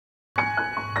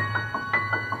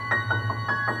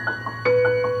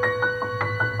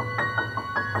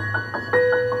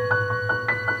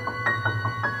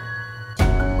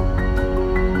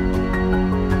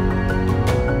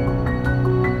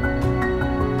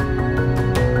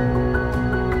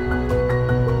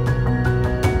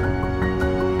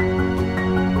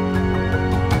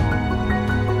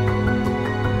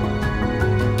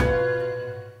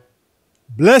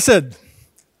Blessed,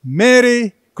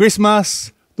 Merry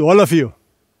Christmas to all of you.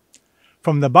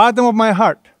 From the bottom of my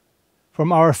heart,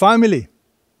 from our family,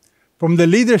 from the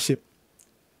leadership,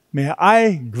 may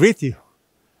I greet you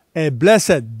a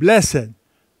blessed,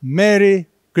 Merry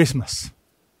Christmas.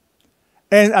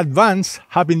 And advance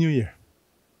Happy New Year.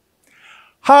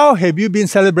 How have you been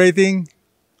celebrating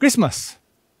Christmas?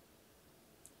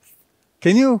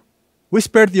 Can you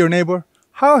whisper to your neighbor,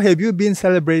 how have you been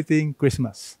celebrating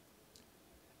Christmas?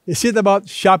 Is it about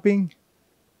shopping,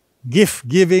 gift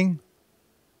giving,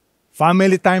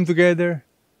 family time together,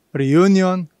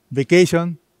 reunion,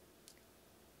 vacation?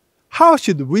 How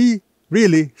should we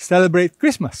really celebrate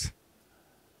Christmas?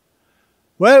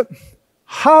 Well,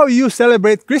 how you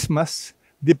celebrate Christmas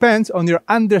depends on your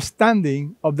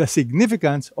understanding of the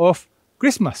significance of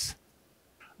Christmas.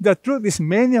 The truth is,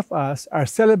 many of us are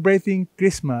celebrating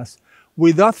Christmas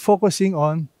without focusing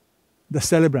on the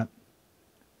celebrant,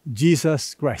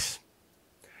 Jesus Christ.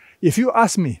 If you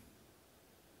ask me,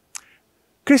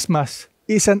 Christmas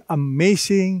is an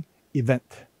amazing event.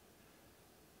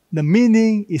 The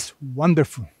meaning is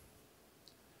wonderful.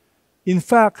 In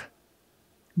fact,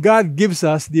 God gives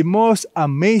us the most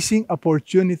amazing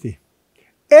opportunity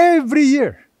every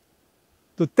year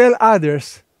to tell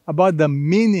others about the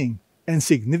meaning and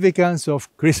significance of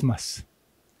Christmas.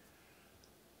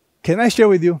 Can I share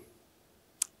with you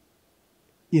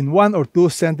in 1 or 2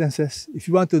 sentences if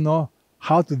you want to know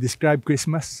how to describe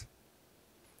Christmas?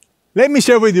 Let me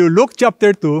share with you Luke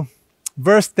chapter 2,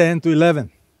 verse 10 to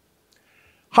 11.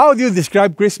 How do you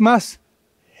describe Christmas?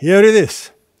 Here it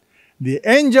is. The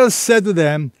angel said to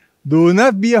them, "Do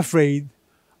not be afraid.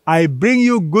 I bring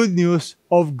you good news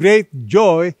of great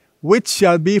joy, which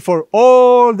shall be for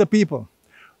all the people.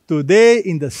 Today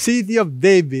in the city of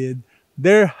David,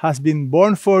 there has been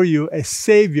born for you a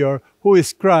Savior who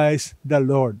is Christ the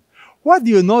Lord." What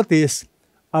do you notice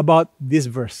about this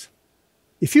verse?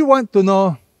 If you want to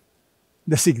know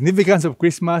the significance of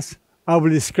Christmas, I will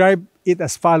describe it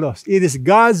as follows. It is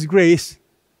God's grace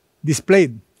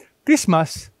displayed.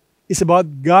 Christmas is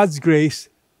about God's grace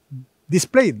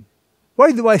displayed.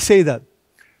 Why do I say that?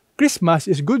 Christmas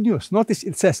is good news. Notice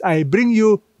it says, "I bring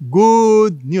you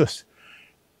good news."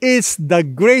 It's the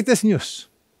greatest news.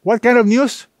 What kind of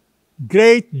news?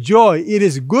 Great joy. It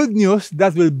is good news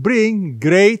that will bring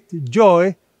great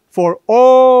joy for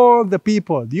all the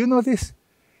people. Do you notice?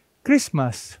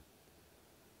 Christmas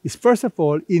is first of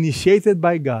all initiated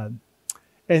by God,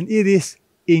 and it is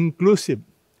inclusive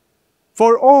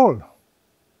for all,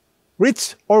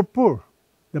 rich or poor.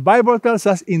 The Bible tells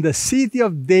us in the city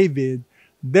of David,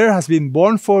 there has been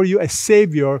born for you a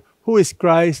Savior who is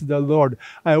Christ the Lord.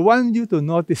 I want you to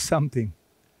notice something.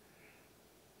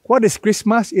 What is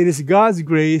Christmas? It is God's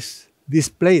grace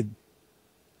displayed.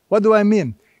 What do I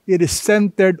mean? It is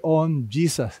centered on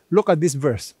Jesus. Look at this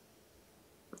verse.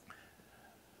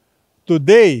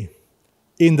 Today,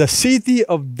 in the city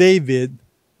of David,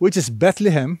 which is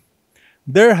Bethlehem,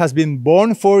 there has been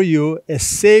born for you a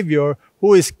Savior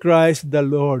who is Christ the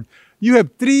Lord. You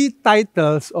have 3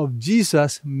 titles of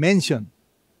Jesus mentioned.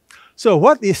 So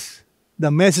what is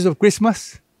the message of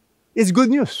Christmas? It's good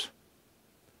news.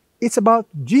 It's about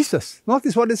Jesus.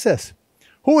 Notice what it says.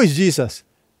 Who is Jesus?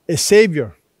 A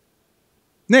Savior.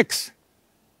 Next,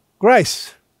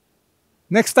 Christ.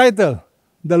 Next title,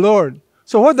 the Lord.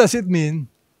 So what does it mean?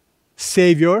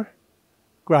 Savior,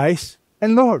 Christ,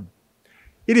 and Lord.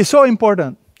 It is so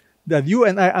important that you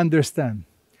and I understand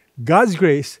God's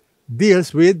grace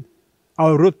deals with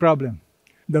our root problem.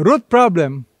 The root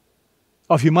problem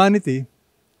of humanity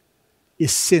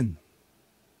is sin.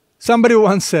 Somebody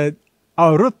once said,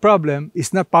 our root problem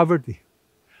is not poverty.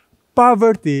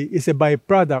 Poverty is a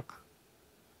byproduct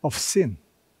of sin.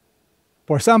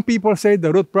 For some people say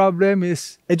the root problem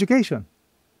is education.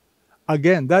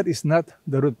 Again, that is not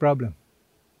the root problem.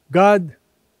 God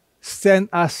sent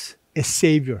us a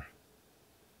Savior.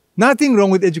 Nothing wrong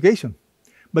with education.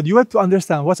 But you have to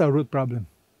understand what's our root problem.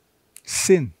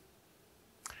 Sin.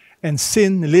 And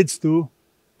sin leads to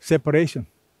separation.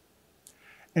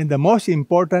 And the most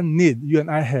important need you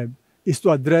and I have is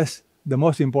to address the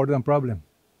most important problem.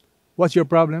 What's your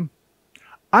problem?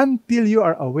 Until you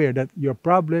are aware that your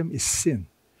problem is sin,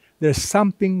 there's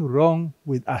something wrong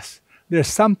with us. There's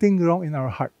something wrong in our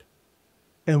heart.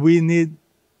 And we need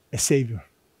a Savior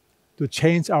to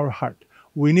change our heart.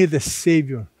 We need a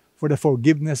Savior for the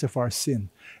forgiveness of our sin.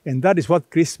 And that is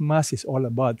what Christmas is all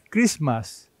about.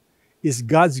 Christmas is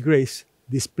God's grace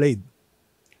displayed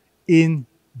in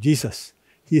Jesus.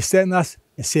 He sent us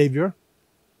a Savior.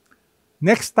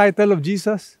 Next title of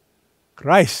Jesus,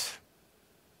 Christ.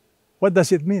 What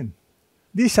does it mean?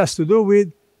 This has to do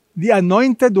with the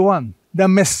Anointed One, the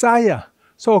Messiah.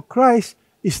 So Christ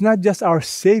is not just our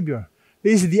Savior.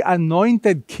 He is the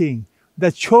anointed King,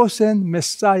 the chosen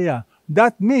Messiah.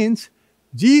 That means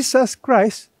Jesus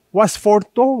Christ was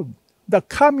foretold. The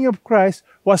coming of Christ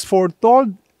was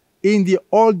foretold in the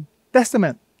Old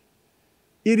Testament.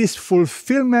 It is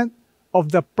fulfillment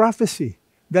of the prophecy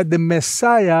that the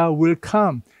Messiah will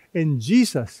come. And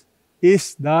Jesus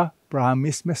is the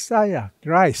promised Messiah,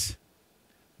 Christ.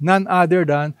 None other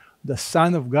than the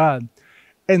Son of God.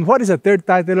 And what is the third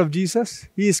title of Jesus?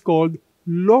 He is called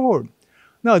Lord.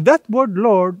 Now, that word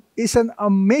Lord is an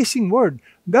amazing word.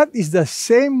 That is the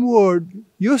same word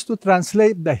used to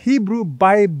translate the Hebrew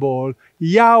Bible,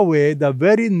 Yahweh, the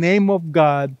very name of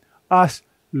God, as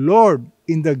Lord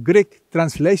in the Greek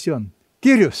translation,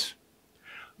 Kyrios.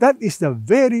 That is the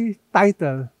very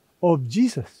title of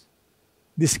Jesus,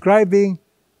 describing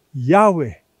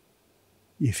Yahweh.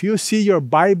 If you see your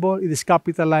Bible, it is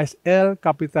capitalized L,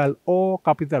 capital O,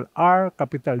 capital R,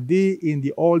 capital D in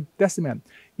the Old Testament.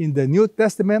 In the New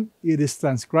Testament, it is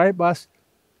transcribed as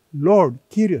Lord,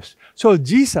 Kyrios. So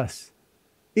Jesus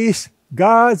is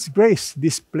God's grace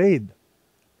displayed.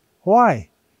 Why?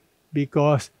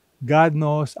 Because God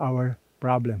knows our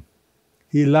problem.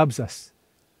 He loves us.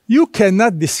 You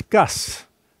cannot discuss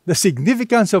the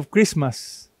significance of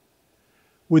Christmas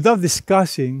without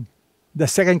discussing the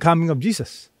second coming of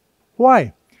Jesus.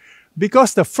 Why?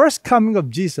 Because the first coming of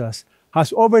Jesus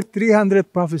has over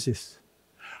 300 prophecies.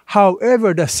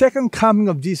 However, the second coming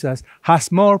of Jesus has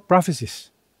more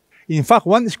prophecies. In fact,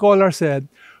 one scholar said,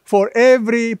 for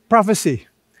every prophecy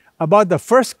about the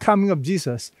first coming of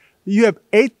Jesus, you have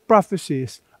 8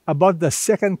 prophecies about the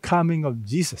second coming of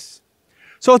Jesus.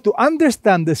 So to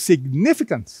understand the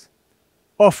significance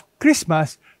of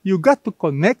Christmas, you got to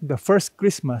connect the first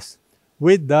Christmas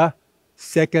with the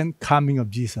second coming of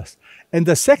Jesus. And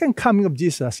the second coming of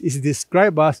Jesus is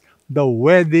described as the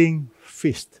wedding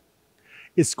feast.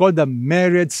 It's called the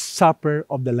marriage supper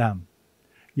of the Lamb.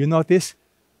 You notice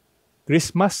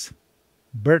Christmas,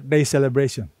 birthday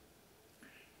celebration.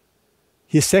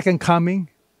 His second coming,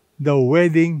 the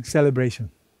wedding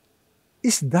celebration.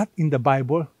 Is that in the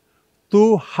Bible?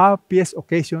 2 happiest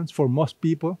occasions for most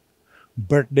people,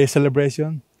 birthday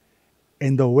celebration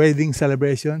and the wedding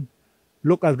celebration.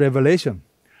 Look at Revelation.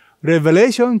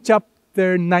 Revelation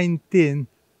chapter 19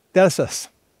 tells us,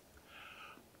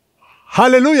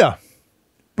 hallelujah!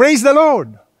 Praise the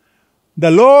Lord! The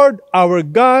Lord our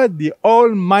God, the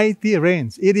Almighty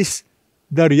reigns. It is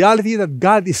the reality that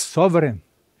God is sovereign.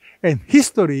 And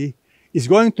history is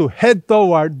going to head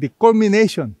toward the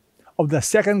culmination of the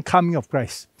second coming of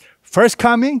Christ. First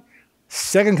coming,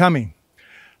 second coming.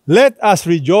 Let us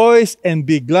rejoice and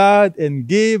be glad and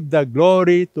give the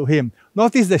glory to Him.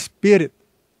 Notice the spirit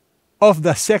of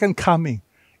the second coming.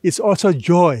 It's also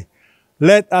joy.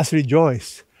 Let us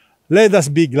rejoice. Let us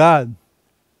be glad.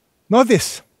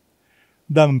 Notice,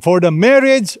 for the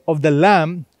marriage of the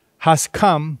Lamb has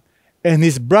come, and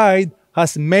His bride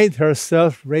has made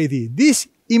herself ready. This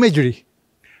imagery,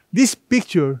 this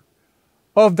picture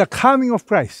of the coming of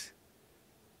Christ,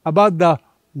 about the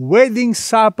wedding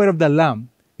supper of the Lamb,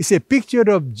 is a picture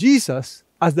of Jesus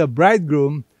as the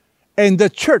bridegroom and the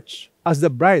church as the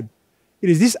bride. It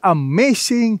is this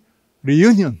amazing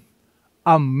reunion,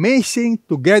 amazing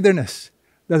togetherness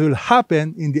that will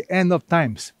happen in the end of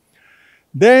times.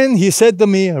 Then He said to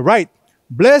me, write,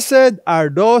 blessed are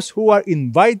those who are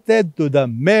invited to the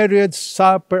marriage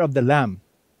supper of the Lamb.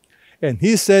 And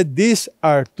He said, these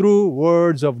are true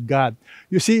words of God.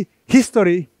 You see,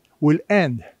 history will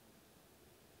end.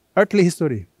 Earthly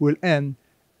history will end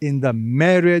in the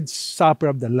marriage supper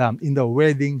of the Lamb, in the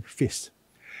wedding feast.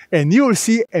 And you will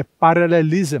see a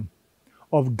parallelism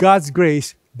of God's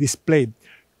grace displayed.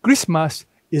 Christmas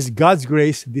is God's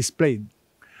grace displayed.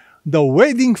 The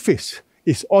wedding feast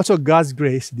is also God's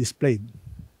grace displayed.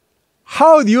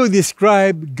 How do you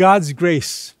describe God's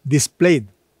grace displayed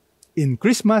in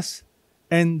Christmas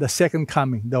and the second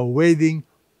coming, the wedding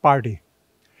party?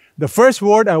 The first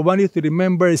word I want you to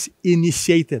remember is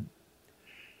initiated.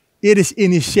 It is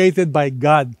initiated by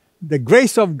God. The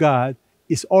grace of God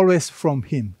is always from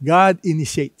Him. God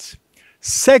initiates.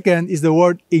 Second is the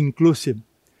word inclusive.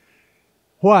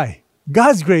 Why?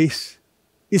 God's grace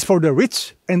is for the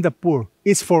rich and the poor.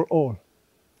 It's for all.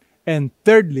 And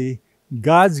thirdly,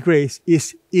 God's grace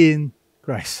is in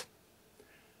Christ.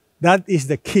 That is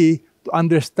the key to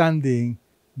understanding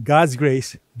God's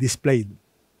grace displayed.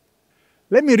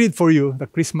 Let me read for you the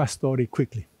Christmas story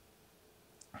quickly.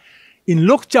 In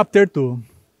Luke chapter 2,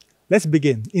 let's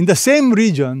begin. In the same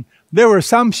region, there were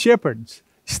some shepherds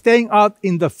staying out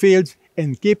in the fields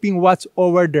and keeping watch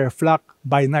over their flock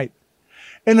by night.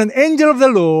 And an angel of the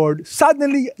Lord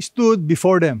suddenly stood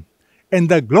before them, and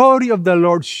the glory of the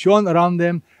Lord shone around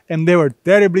them, and they were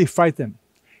terribly frightened.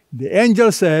 The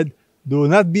angel said, "Do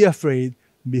not be afraid.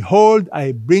 Behold,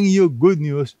 I bring you good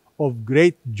news of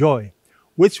great joy,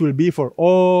 which will be for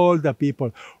all the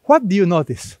people." What do you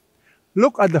notice?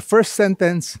 Look at the first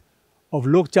sentence of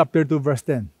Luke chapter 2, verse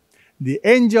 10. The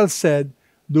angel said,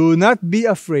 "Do not be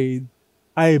afraid.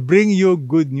 I bring you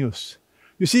good news."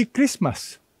 You see,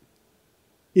 Christmas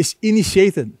is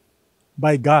initiated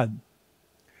by God.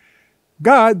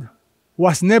 God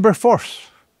was never forced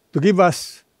to give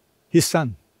us His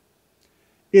Son.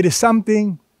 It is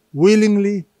something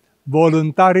willingly,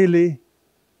 voluntarily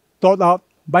thought out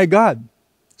by God.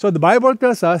 So the Bible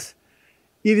tells us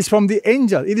it is from the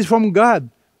angel, it is from God.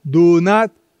 Do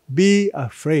not be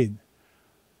afraid.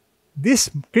 This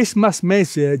Christmas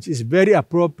message is very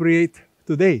appropriate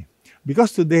today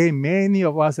because today many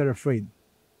of us are afraid.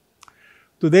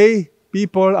 Today,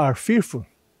 people are fearful.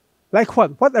 Like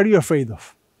what? What are you afraid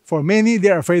of? For many, they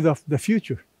are afraid of the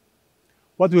future.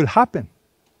 What will happen?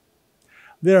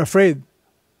 They are afraid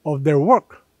of their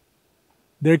work,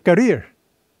 their career.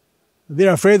 They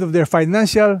are afraid of their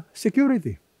financial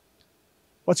security.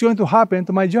 What's going to happen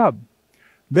to my job?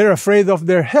 They're afraid of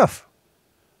their health.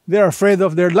 They're afraid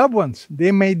of their loved ones.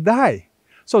 They may die.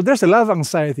 So there's a lot of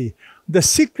anxiety. The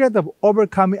secret of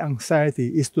overcoming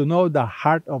anxiety is to know the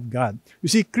heart of God. You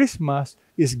see, Christmas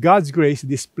is God's grace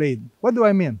displayed. What do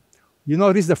I mean? You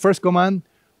notice the first command,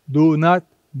 do not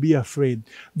be afraid.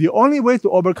 The only way to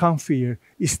overcome fear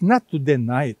is not to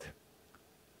deny it.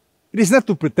 It is not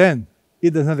to pretend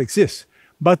it does not exist,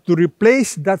 but to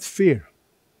replace that fear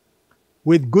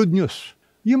with good news.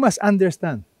 You must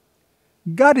understand,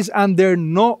 God is under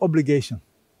no obligation.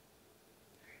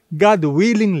 God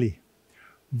willingly,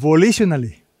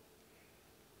 volitionally,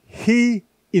 He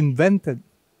invented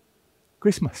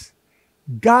Christmas.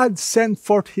 God sent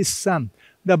forth His Son.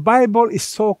 The Bible is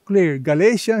so clear.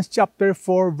 Galatians chapter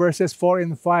 4, verses 4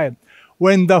 and 5.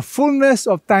 When the fullness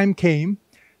of time came,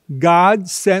 God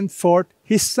sent forth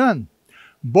His Son,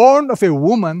 born of a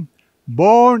woman,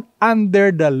 born under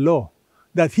the law,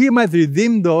 that He might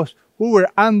redeem those who were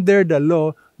under the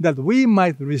law, that we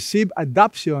might receive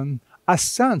adoption as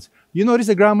sons. You notice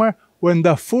the grammar? When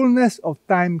the fullness of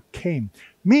time came.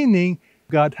 Meaning,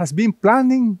 God has been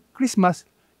planning Christmas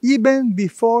even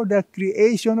before the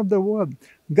creation of the world.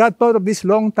 God thought of this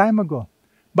long time ago.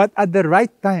 But at the right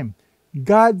time,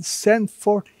 God sent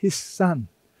forth His Son,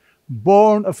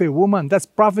 born of a woman. That's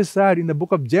prophesied in the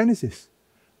book of Genesis.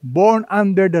 Born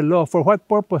under the law. For what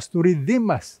purpose? To redeem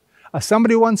us. As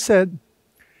somebody once said,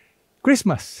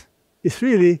 Christmas is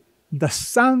really the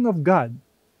Son of God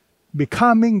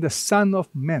becoming the Son of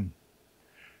men,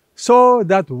 so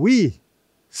that we,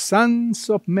 sons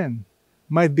of men,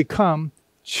 might become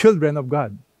children of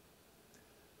God.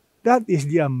 That is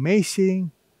the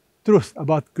amazing truth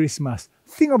about Christmas.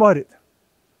 Think about it.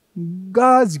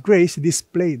 God's grace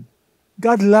displayed.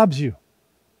 God loves you.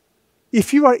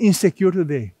 If you are insecure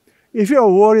today, if you are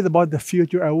worried about the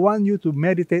future, I want you to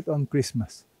meditate on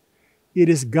Christmas. It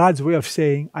is God's way of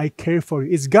saying, I care for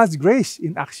you. It's God's grace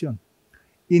in action,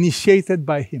 initiated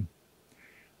by Him.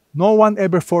 No one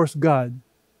ever forced God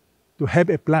to have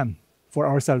a plan for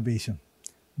our salvation.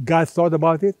 God thought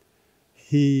about it,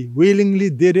 He willingly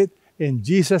did it, and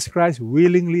Jesus Christ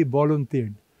willingly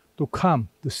volunteered to come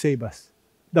to save us.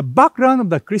 The background of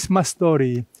the Christmas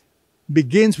story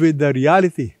begins with the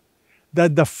reality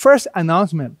that the first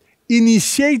announcement,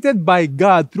 initiated by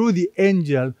God through the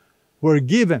angel, were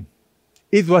given.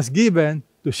 It was given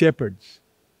to shepherds.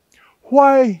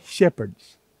 Why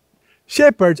shepherds?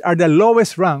 Shepherds are the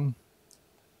lowest rank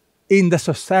in the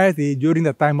society during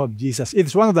the time of Jesus. It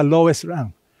is one of the lowest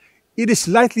rank. It is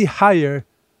slightly higher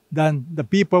than the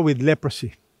people with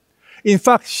leprosy. In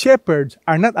fact, shepherds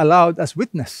are not allowed as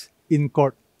witness in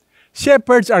court.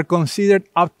 Shepherds are considered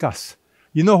outcasts.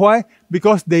 You know why?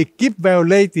 Because they keep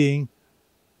violating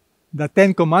the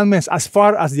Ten Commandments as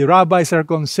far as the rabbis are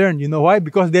concerned. You know why?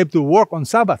 Because they have to work on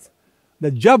Sabbath. The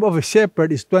job of a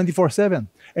shepherd is 24/7,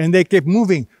 and they keep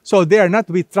moving, so they are not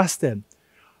to be trusted.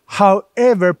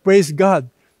 However, praise God,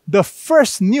 the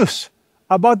first news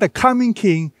about the coming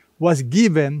king was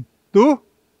given to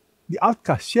the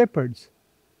outcast shepherds.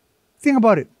 Think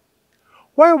about it.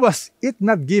 Why was it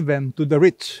not given to the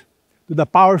rich, to the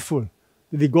powerful,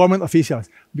 to the government officials?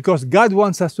 Because God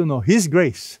wants us to know His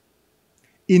grace,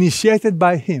 initiated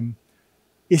by Him,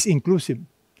 is inclusive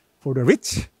for the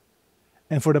rich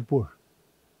and for the poor.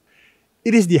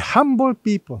 It is the humble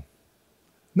people,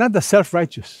 not the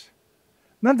self-righteous,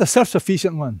 not the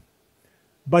self-sufficient one,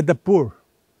 but the poor,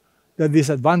 the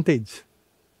disadvantaged,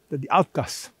 the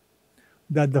outcast,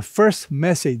 that the first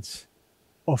message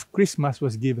of Christmas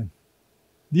was given.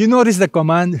 Do you notice the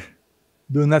command,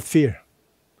 do not fear?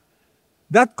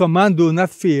 That command, do not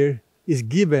fear, is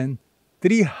given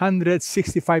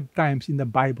 365 times in the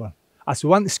Bible. As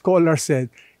one scholar said,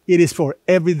 it is for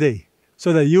every day,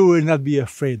 so that you will not be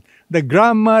afraid. The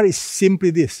grammar is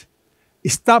simply this: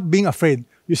 stop being afraid.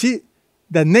 You see,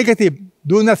 the negative,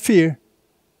 do not fear,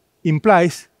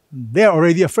 implies they're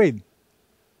already afraid.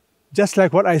 Just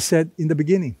like what I said in the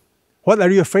beginning. What are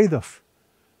you afraid of?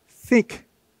 Think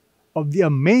of the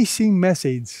amazing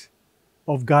message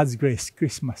of God's grace,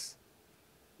 Christmas.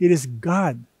 It is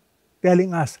God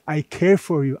telling us, I care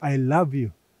for you, I love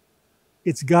you.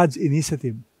 It's God's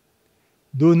initiative.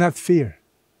 Do not fear.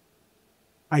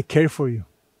 I care for you.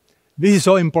 This is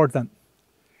so important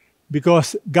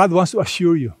because God wants to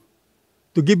assure you,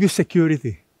 to give you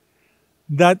security,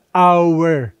 that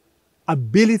our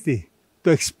ability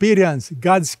to experience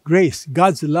God's grace,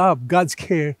 God's love, God's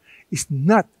care is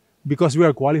not because we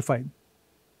are qualified.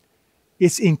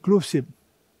 It's inclusive.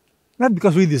 Not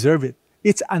because we deserve it.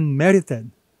 It's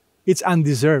unmerited. It's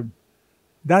undeserved.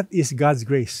 That is God's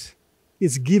grace.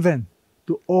 It's given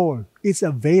to all. It's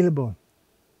available.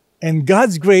 And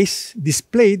God's grace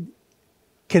displayed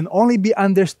can only be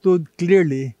understood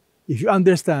clearly if you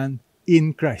understand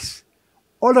in Christ.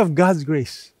 All of God's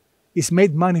grace is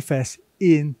made manifest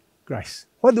in Christ.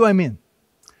 What do I mean?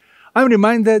 I'm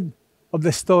reminded of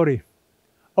the story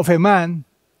of a man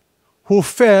who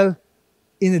fell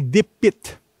in a deep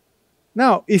pit.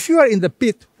 Now, if you are in the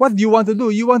pit, what do you want to do?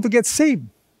 You want to get saved.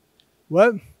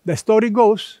 Well, the story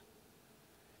goes,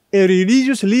 a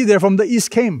religious leader from the east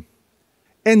came.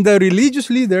 And the religious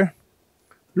leader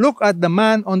looked at the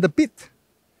man on the pit.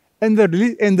 And the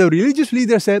religious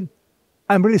leader said,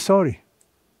 I'm really sorry.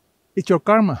 It's your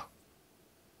karma.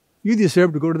 You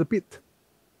deserve to go to the pit.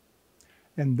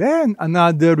 And then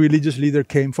another religious leader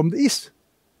came from the east.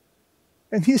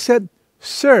 And he said,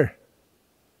 Sir,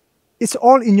 it's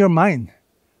all in your mind.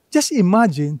 Just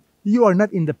imagine you are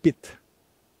not in the pit.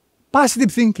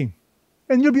 Positive thinking,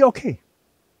 and you'll be okay.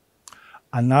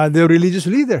 Another religious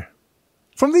leader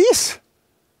from the east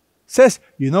says,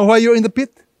 you know why you're in the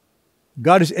pit?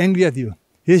 God is angry at you.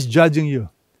 He's judging you.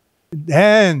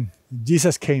 Then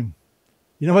Jesus came.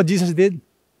 You know what Jesus did?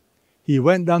 He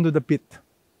went down to the pit,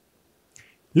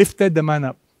 lifted the man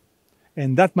up.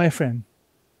 And that, my friend,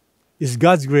 is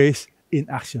God's grace in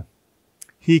action.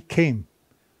 He came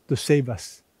to save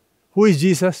us. Who is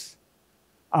Jesus?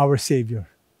 Our Savior,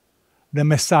 the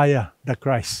Messiah, the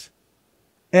Christ,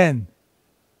 and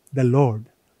the Lord,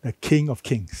 the King of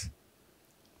Kings.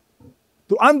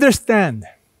 To understand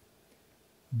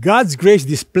God's grace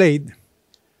displayed,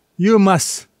 you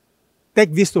must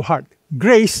take this to heart.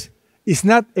 Grace is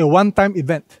not a one-time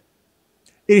event.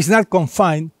 It is not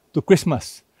confined to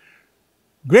Christmas.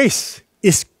 Grace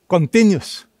is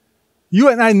continuous. You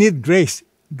and I need grace.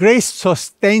 Grace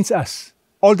sustains us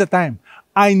all the time.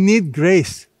 I need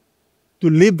grace to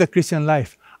live the Christian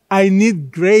life. I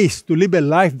need grace to live a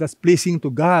life that's pleasing to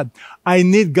God. I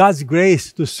need God's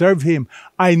grace to serve Him.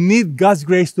 I need God's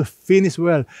grace to finish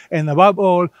well. And above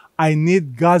all, I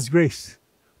need God's grace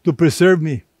to preserve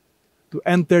me, to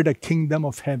enter the kingdom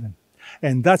of heaven.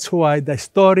 And that's why the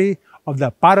story of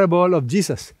the parable of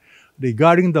Jesus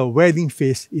regarding the wedding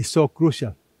feast is so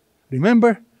crucial.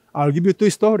 Remember, I'll give you two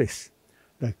stories: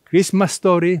 the Christmas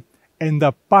story and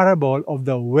the parable of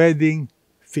the wedding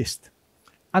feast.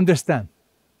 Understand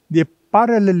the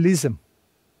parallelism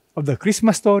of the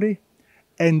Christmas story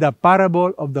and the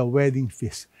parable of the wedding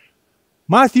feast.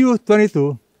 Matthew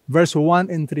 22, verse 1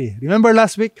 and 3. Remember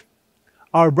last week,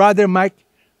 our brother Mike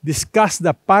discussed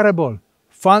the parable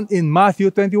found in Matthew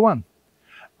 21.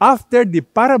 After the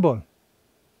parable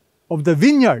of the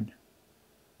vineyard,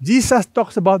 Jesus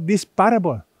talks about this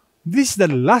parable. This is the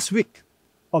last week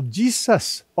of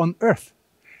Jesus on earth.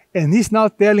 And He's now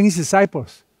telling His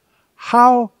disciples,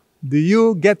 how do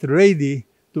you get ready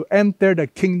to enter the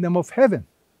kingdom of heaven?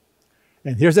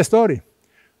 And here's the story.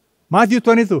 Matthew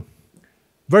 22,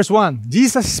 verse 1.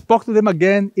 Jesus spoke to them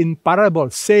again in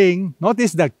parables, saying,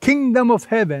 notice, the kingdom of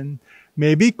heaven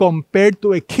may be compared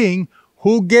to a king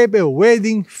who gave a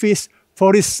wedding feast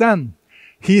for his son.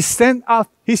 He sent out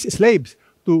his slaves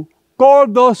to call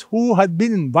those who had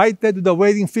been invited to the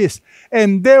wedding feast,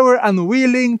 and they were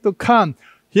unwilling to come.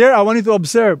 Here I want you to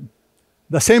observe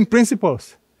the same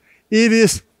principles. It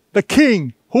is the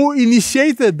king who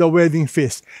initiated the wedding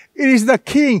feast. It is the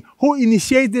king who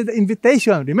initiated the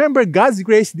invitation. Remember, God's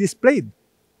grace displayed.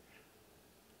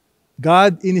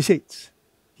 God initiates.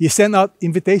 He sent out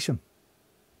invitation.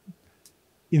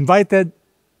 Invited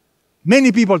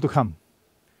many people to come.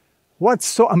 What's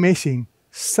so amazing?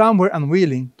 Some were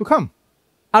unwilling to come.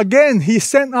 Again, he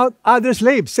sent out other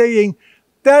slaves, saying,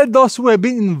 "Tell those who have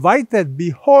been invited,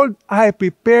 behold, I have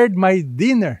prepared my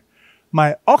dinner.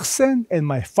 My oxen and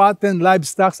my fattened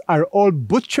livestock are all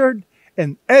butchered,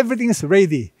 and everything is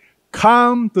ready.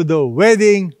 Come to the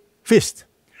wedding feast."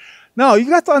 Now,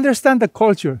 you got to understand the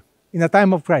culture in the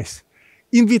time of Christ.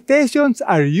 Invitations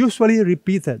are usually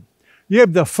repeated. You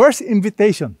have the first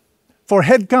invitation for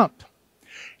head count.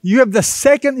 You have the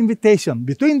second invitation.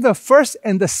 Between the first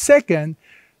and the second,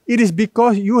 it is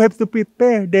because you have to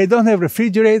prepare. They don't have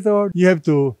refrigerator. You have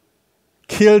to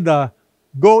kill the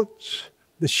goats,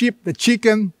 the sheep, the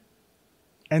chicken,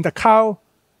 and the cow.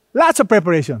 Lots of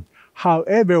preparation.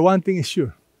 However, one thing is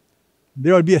sure.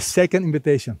 There will be a second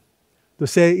invitation to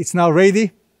say, "It's now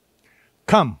ready.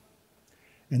 Come."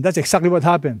 And that's exactly what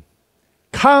happened.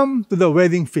 "Come to the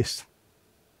wedding feast.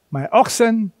 My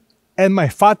oxen and my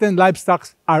fattened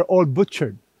livestock are all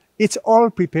butchered." It's all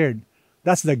prepared.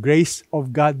 That's the grace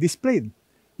of God displayed.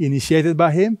 Initiated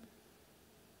by Him.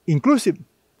 Inclusive.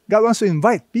 God wants to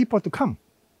invite people to come.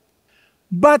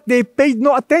 But they paid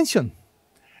no attention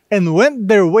and went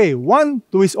their way, one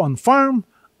to his own farm,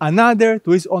 another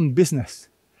to his own business.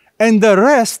 And the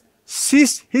rest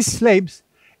seized his slaves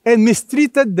and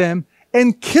mistreated them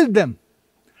and killed them.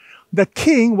 The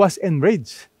king was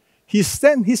enraged. He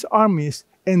sent his armies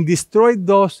and destroyed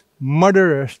those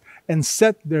murderers and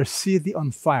set their city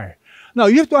on fire. Now,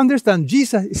 you have to understand,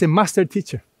 Jesus is a master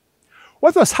teacher.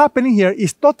 What was happening here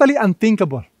is totally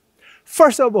unthinkable.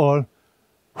 First of all,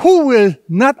 who will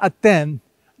not attend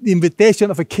the invitation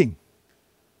of a king?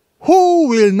 Who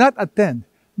will not attend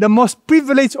the most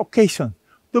privileged occasion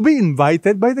to be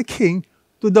invited by the king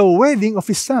to the wedding of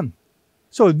his son?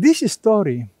 So this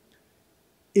story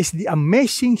is the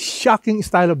amazing, shocking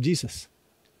style of Jesus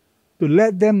to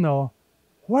let them know,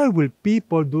 why will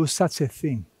people do such a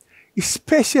thing?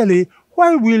 Especially,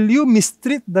 why will you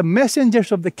mistreat the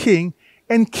messengers of the king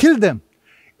and kill them?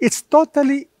 It's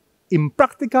totally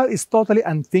impractical, it's totally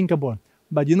unthinkable.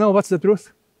 But you know what's the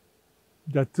truth?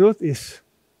 The truth is,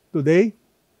 today,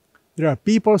 there are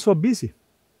people so busy.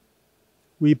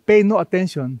 We pay no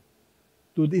attention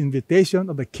to the invitation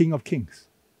of the King of Kings.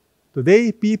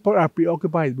 Today, people are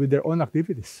preoccupied with their own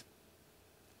activities.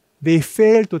 They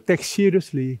fail to take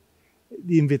seriously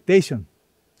the invitation,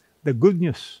 the good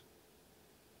news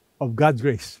of God's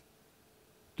grace.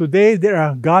 Today, there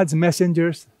are God's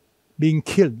messengers being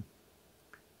killed,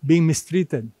 being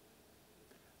mistreated.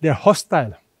 They're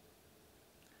hostile.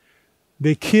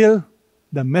 They kill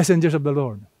the messengers of the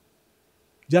Lord,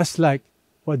 just like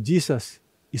what Jesus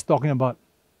is talking about.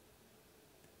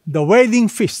 The wedding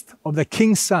feast of the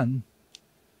king's son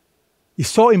is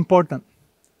so important.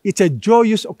 It's a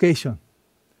joyous occasion.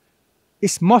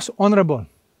 It's most honorable.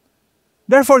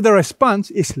 Therefore, the response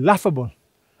is laughable,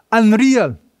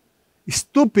 unreal,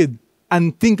 stupid,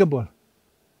 unthinkable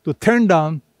to turn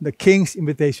down the king's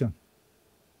invitation.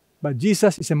 But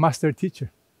Jesus is a master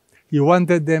teacher. He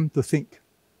wanted them to think,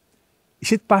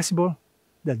 is it possible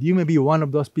that you may be one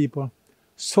of those people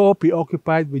so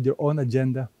preoccupied with your own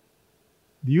agenda?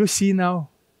 Do you see now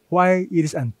why it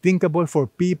is unthinkable for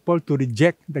people to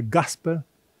reject the gospel?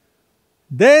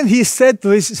 Then he said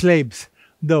to his slaves,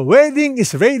 "The wedding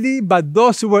is ready, but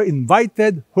those who were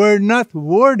invited were not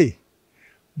worthy.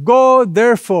 Go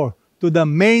therefore to the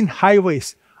main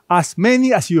highways. As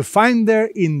many as you find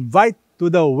there, invite to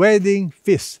the wedding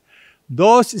feast."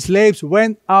 Those slaves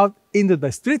went out into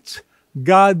the streets,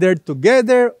 gathered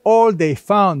together all they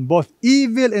found, both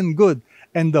evil and good,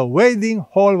 and the wedding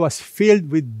hall was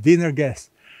filled with dinner guests.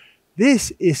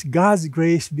 This is God's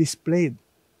grace displayed.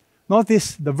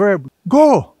 Notice the verb,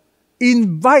 go,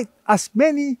 invite as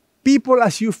many people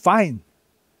as you find.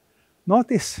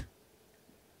 Notice,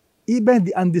 even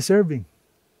the undeserving,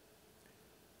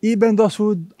 even those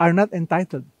who are not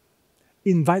entitled,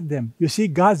 invite them. You see,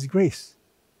 God's grace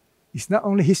is not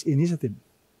only His initiative,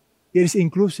 it is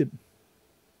inclusive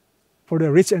for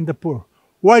the rich and the poor.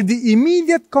 While the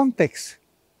immediate context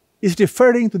is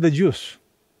referring to the Jews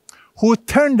who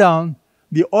turned down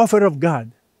the offer of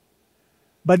God,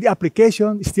 but the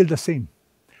application is still the same.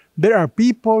 There are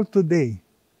people today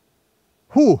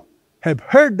who have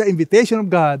heard the invitation of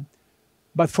God,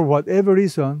 but for whatever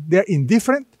reason, they're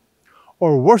indifferent,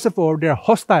 or worse of all, they're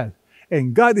hostile.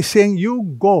 And God is saying, you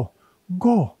go,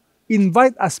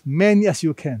 invite as many as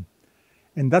you can.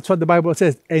 And that's what the Bible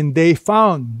says. And they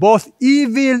found both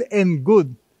evil and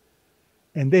good.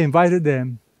 And they invited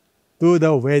them to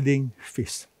the wedding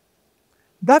feast.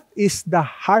 That is the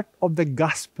heart of the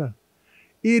gospel.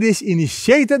 It is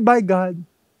initiated by God.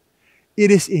 It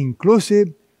is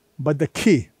inclusive, but the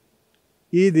key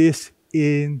It is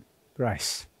in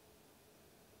Christ.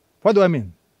 What do I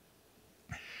mean?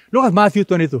 Look at Matthew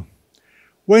 22.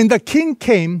 When the king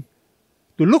came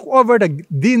to look over the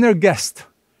dinner guest,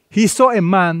 he saw a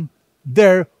man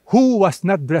there who was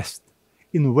not dressed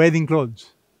in wedding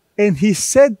clothes. And he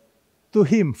said to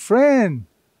him, "Friend,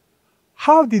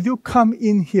 how did you come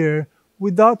in here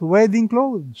without wedding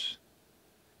clothes?"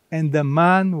 And the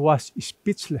man was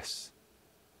speechless.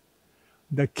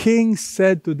 The king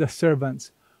said to the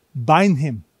servants, "Bind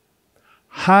him,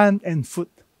 hand and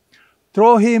foot.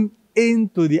 Throw him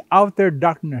into the outer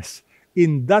darkness.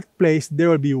 In that place there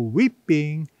will be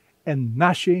weeping and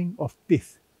gnashing of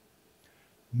teeth.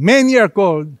 Many are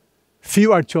called,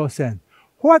 few are chosen."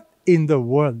 What in the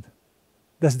world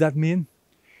does that mean?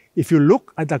 If you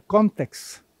look at the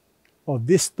context of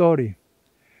this story,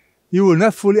 you will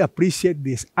not fully appreciate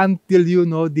this until you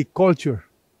know the culture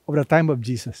of the time of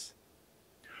Jesus.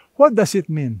 What does it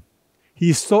mean?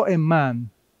 He saw a man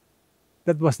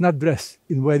that was not dressed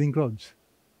in wedding clothes.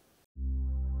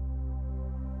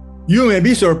 You may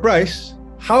be surprised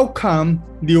how come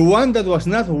the one that was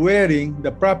not wearing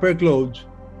the proper clothes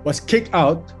was kicked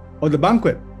out of the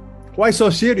banquet. Why so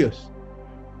serious?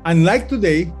 Unlike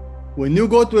today, when you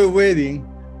go to a wedding,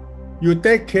 you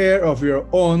take care of your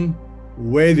own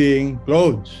wedding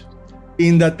clothes.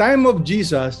 In the time of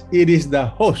Jesus, it is the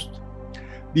host.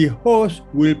 The host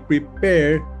will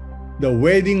prepare the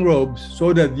wedding robes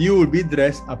so that you will be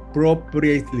dressed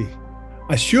appropriately.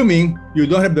 Assuming you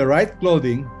don't have the right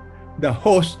clothing, the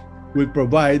host will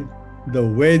provide the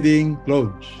wedding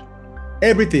clothes.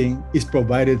 Everything is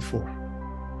provided for.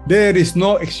 There is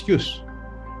no excuse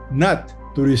not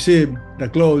to receive the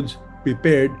clothes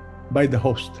prepared by the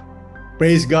host.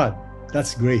 Praise God.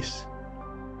 That's grace.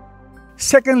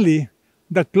 Secondly,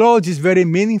 the clothes is very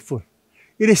meaningful.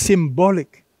 It is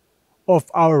symbolic of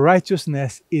our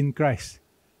righteousness in Christ.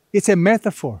 It's a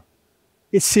metaphor.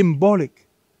 It's symbolic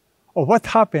of what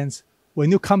happens when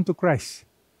you come to Christ.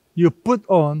 You put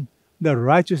on the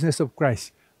righteousness of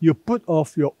Christ. You put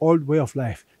off your old way of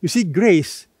life. You see,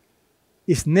 grace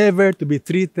is never to be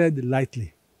treated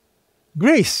lightly.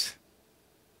 Grace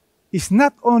is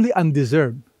not only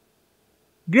undeserved.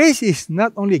 Grace is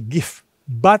not only a gift,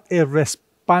 but a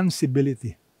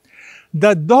responsibility.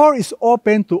 The door is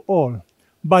open to all,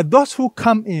 but those who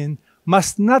come in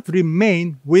must not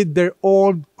remain with their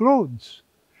old clothes.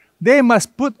 They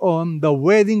must put on the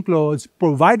wedding clothes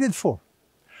provided for.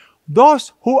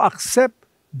 Those who accept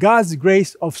God's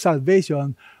grace of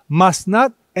salvation must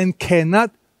not and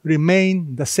cannot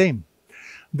remain the same.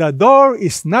 The door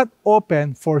is not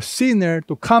open for sinner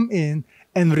to come in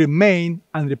and remain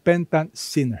unrepentant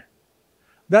sinner.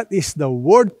 That is the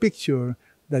word picture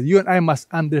that you and I must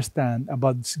understand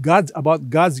about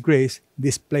God's grace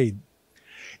displayed.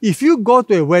 If you go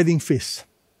to a wedding feast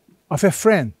of a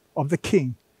friend of the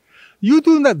king, you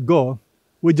do not go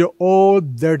with your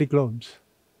old dirty clothes.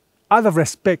 Out of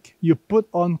respect, you put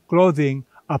on clothing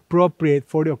appropriate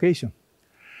for the occasion.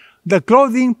 The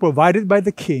clothing provided by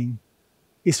the king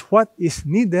is what is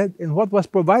needed and what was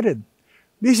provided.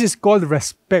 This is called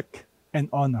respect and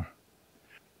honor.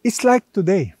 It's like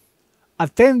today,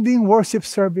 attending worship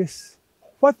service,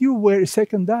 what you wear is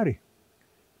secondary.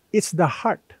 It's the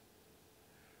heart.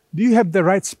 Do you have the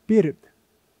right spirit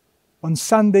on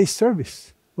Sunday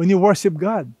service when you worship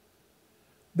God?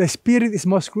 The spirit is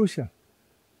most crucial.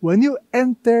 When you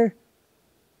enter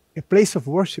a place of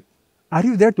worship, are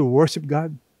you there to worship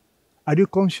God? Are you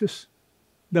conscious?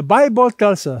 The Bible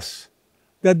tells us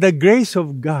that the grace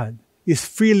of God is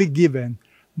freely given,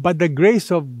 but the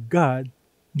grace of God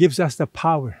gives us the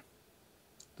power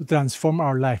to transform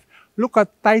our life. Look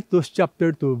at Titus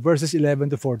chapter 2, verses 11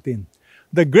 to 14.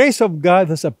 The grace of God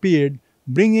has appeared,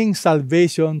 bringing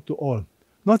salvation to all.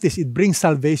 Notice, it brings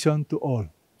salvation to all,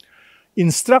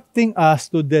 instructing us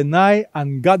to deny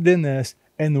ungodliness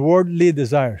and worldly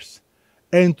desires,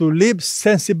 and to live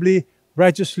sensibly,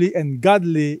 righteously, and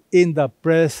godly in the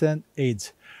present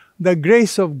age. The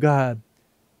grace of God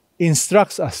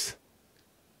instructs us,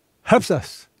 helps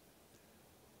us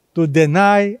to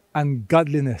deny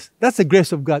ungodliness. That's the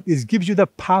grace of God. It gives you the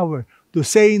power to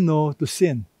say no to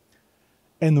sin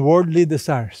and worldly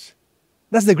desires.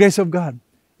 That's the grace of God.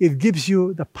 It gives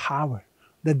you the power,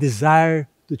 the desire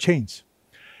to change,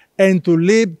 and to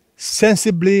live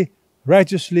sensibly,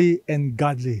 righteously, and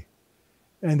godly.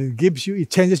 And it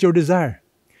changes your desire.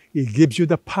 It gives you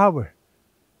the power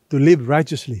to live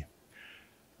righteously.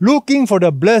 Looking for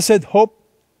the blessed hope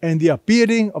and the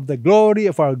appearing of the glory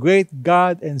of our great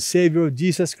God and Savior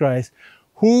Jesus Christ,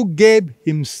 who gave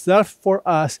himself for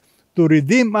us to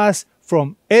redeem us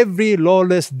from every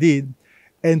lawless deed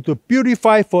and to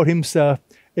purify for himself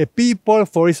a people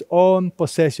for his own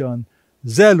possession,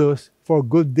 zealous for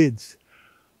good deeds.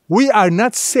 We are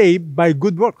not saved by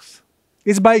good works.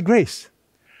 It's by grace.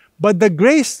 But the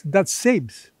grace that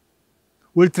saves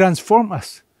will transform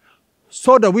us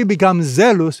so that we become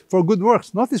zealous for good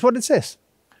works. Notice what it says.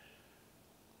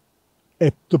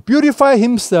 To purify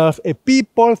himself a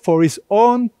people for his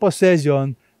own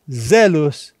possession,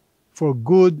 zealous for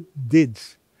good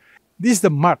deeds. This is the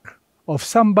mark of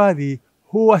somebody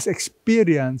who has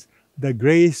experienced the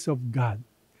grace of God.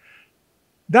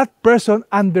 That person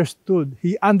understood,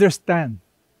 he understands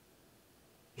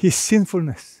his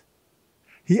sinfulness.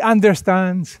 He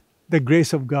understands the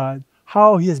grace of God,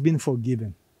 how he has been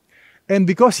forgiven. And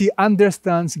because he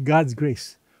understands God's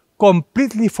grace,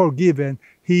 completely forgiven,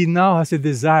 he now has a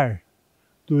desire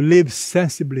to live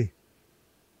sensibly,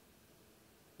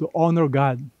 to honor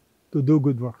God, to do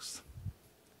good works.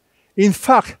 In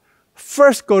fact,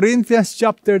 1 Corinthians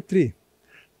chapter 3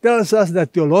 tells us the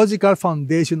theological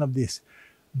foundation of this.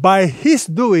 By his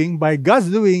doing, by God's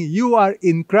doing, you are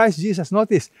in Christ Jesus.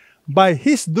 Notice, by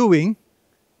his doing,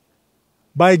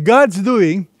 by God's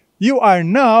doing, you are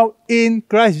now in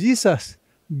Christ Jesus.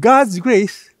 God's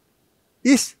grace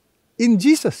is in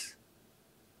Jesus,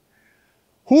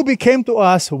 who became to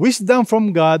us wisdom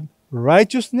from God,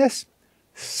 righteousness,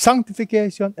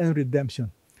 sanctification, and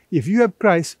redemption. If you have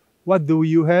Christ, what do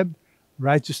you have?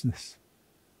 Righteousness.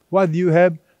 What do you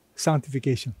have?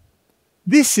 Sanctification.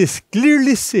 This is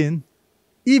clearly seen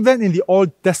even in the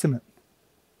Old Testament.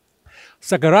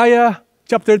 Zechariah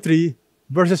chapter 3,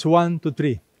 verses 1 to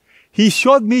 3. He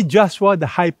showed me Joshua the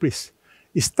high priest,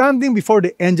 standing before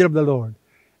the angel of the Lord,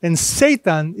 and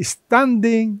Satan is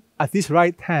standing at his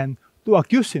right hand to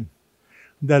accuse him.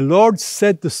 The Lord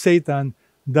said to Satan,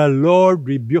 "The Lord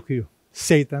rebuke you,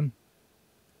 Satan."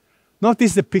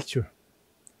 Notice the picture.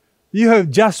 You have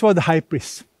Joshua the high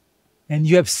priest, and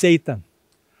you have Satan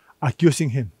accusing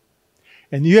him.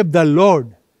 And you have the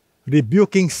Lord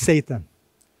rebuking Satan.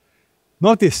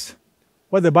 Notice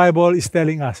what the Bible is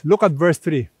telling us. Look at verse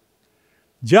 3.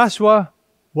 Joshua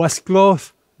was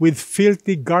clothed with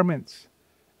filthy garments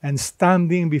and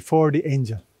standing before the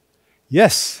angel.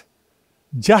 Yes,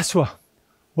 Joshua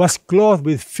was clothed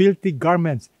with filthy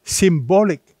garments,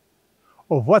 symbolic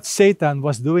of what Satan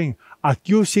was doing,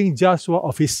 accusing Joshua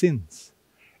of his sins.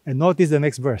 And notice the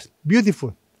next verse.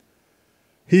 Beautiful.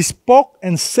 He spoke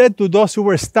and said to those who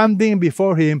were standing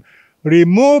before him,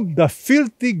 "Remove the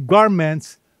filthy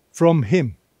garments from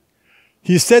him."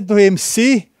 He said to him,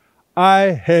 "See,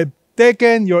 I have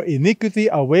taken your iniquity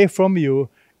away from you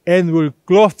and will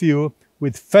clothe you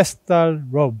with festal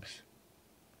robes."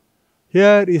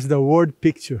 Here is the word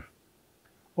picture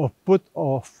of put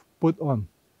off, put on.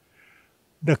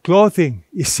 The clothing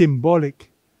is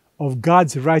symbolic of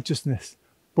God's righteousness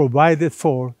provided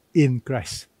for in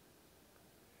Christ.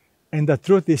 And the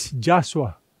truth is,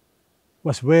 Joshua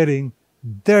was wearing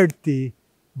dirty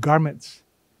garments.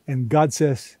 And God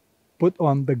says, "Put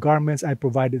on the garments I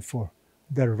provided for,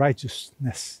 the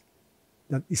righteousness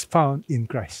that is found in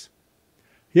Christ."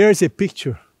 Here is a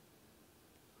picture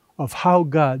of how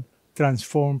God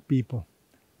transforms people.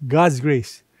 God's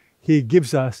grace, He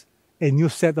gives us a new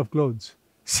set of clothes,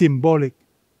 symbolic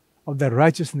of the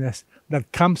righteousness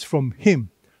that comes from Him,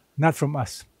 not from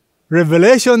us.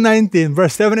 Revelation 19,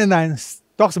 verse 7 and 9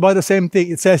 talks about the same thing.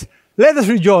 It says, "Let us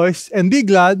rejoice and be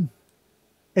glad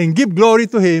and give glory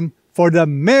to Him, for the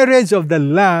marriage of the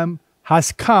Lamb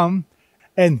has come,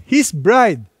 and His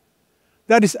bride,"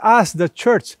 that is us, the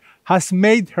church, "has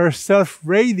made herself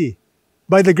ready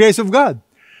by the grace of God.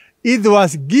 It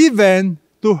was given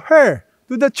to her,"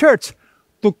 to the church,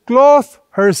 "to clothe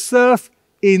herself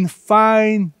in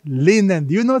fine linen."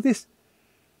 Do you notice?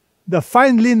 The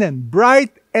fine linen,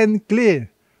 bright and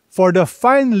clear. For the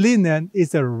fine linen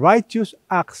is the righteous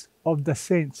acts of the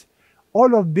saints.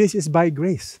 All of this is by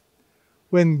grace.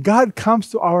 When God comes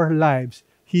to our lives,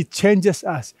 He changes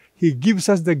us. He gives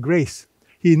us the grace.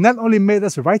 He not only made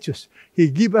us righteous,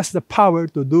 He gives us the power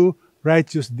to do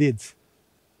righteous deeds.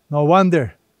 No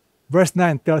wonder, verse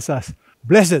 9 tells us,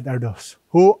 "Blessed are those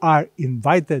who are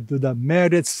invited to the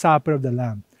marriage supper of the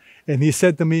Lamb." And He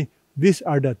said to me, these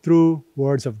are the true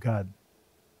words of God.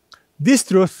 This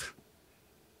truth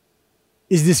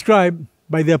is described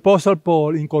by the Apostle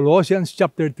Paul in Colossians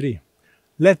chapter 3.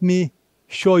 Let me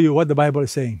show you what the Bible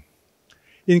is saying.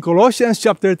 In Colossians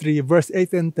chapter 3, verse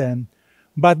 8 and 10,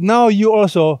 "But now you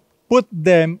also put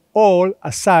them all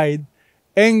aside,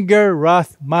 anger,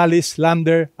 wrath, malice,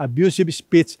 slander, abusive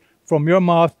speech from your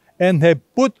mouth, and have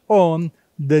put on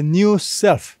the new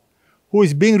self, who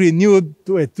is being renewed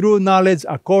to a true knowledge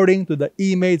according to the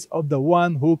image of the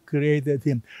one who created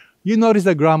him. You notice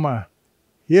the grammar.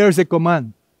 Here's a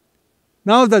command.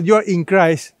 Now that you are in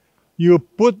Christ, you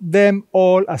put them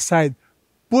all aside.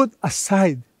 Put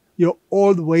aside your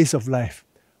old ways of life.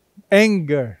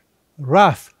 Anger,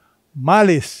 wrath,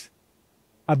 malice,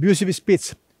 abusive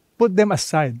speech. Put them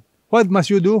aside. What must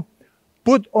you do?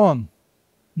 Put on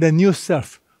the new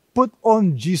self. Put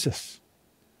on Jesus,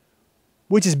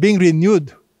 which is being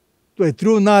renewed to a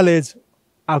true knowledge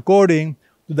according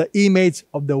to the image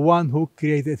of the one who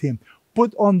created him.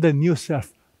 Put on the new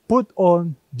self. Put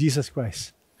on Jesus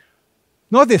Christ.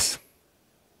 Notice,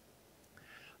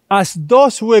 as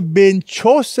those who have been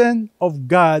chosen of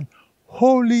God,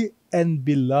 holy and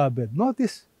beloved.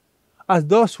 Notice, as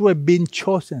those who have been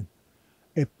chosen,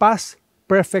 a past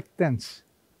perfect tense,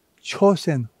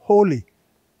 chosen, holy,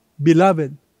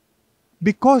 beloved.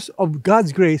 Because of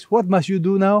God's grace, what must you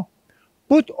do now?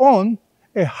 Put on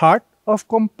a heart of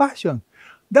compassion.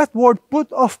 That word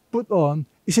put on,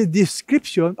 is a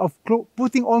description of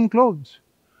putting on clothes.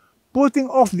 Putting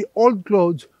off the old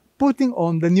clothes, putting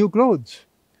on the new clothes.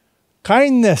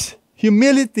 Kindness,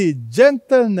 humility,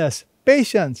 gentleness,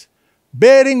 patience,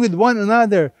 bearing with one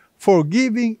another,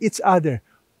 forgiving each other.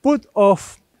 Put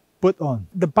off, put on.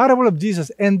 The parable of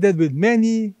Jesus ended with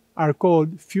many are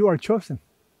called, few are chosen.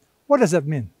 What does that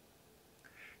mean?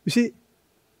 You see,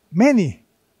 many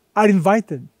are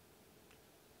invited.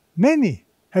 Many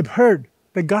have heard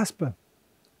the gospel.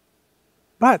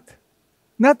 But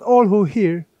not all who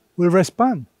hear will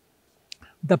respond.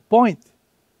 The point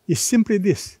is simply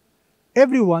this.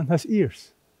 Everyone has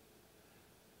ears.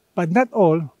 But not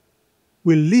all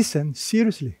will listen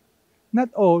seriously.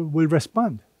 Not all will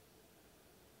respond.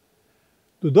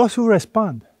 To those who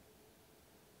respond,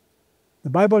 the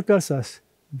Bible tells us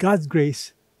God's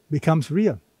grace becomes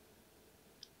real.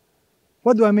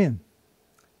 What do I mean?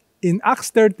 In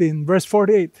Acts 13, verse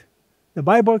 48, the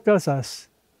Bible tells us,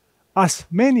 as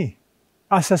many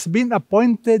as has been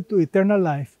appointed to eternal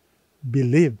life,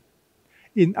 believe.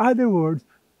 In other words,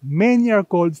 many are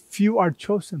called, few are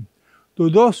chosen. To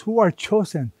those who are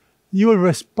chosen, you will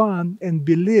respond and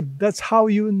believe. That's how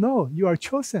you know you are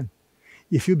chosen,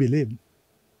 if you believe.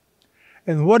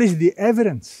 And what is the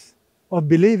evidence of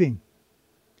believing?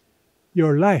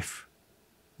 Your life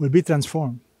will be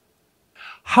transformed.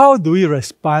 How do we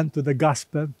respond to the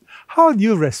gospel? How do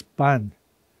you respond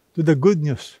to the good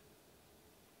news?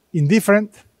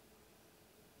 Indifferent?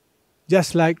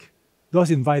 Just like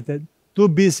those invited? Too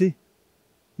busy?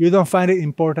 You don't find it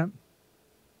important?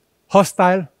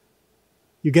 Hostile?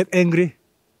 You get angry?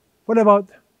 What about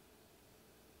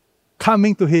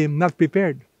coming to Him not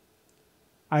prepared?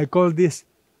 I call this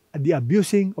the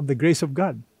abusing of the grace of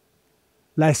God.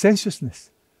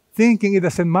 Licentiousness. Thinking it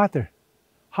doesn't matter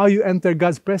how you enter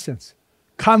God's presence.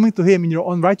 Coming to Him in your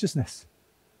own righteousness.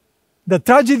 The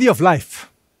tragedy of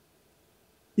life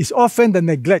is often the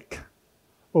neglect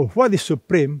of what is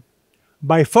supreme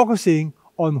by focusing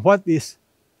on what is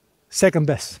second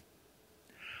best.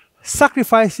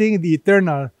 Sacrificing the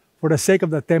eternal for the sake of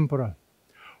the temporal.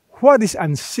 What is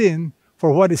unseen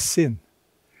for what is seen.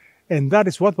 And that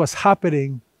is what was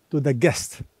happening to the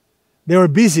guests. They were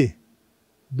busy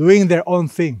doing their own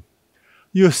thing.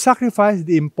 You sacrifice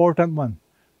the important one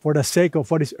for the sake of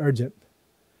what is urgent.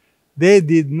 They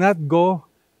did not go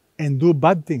and do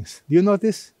bad things. Do you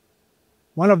notice?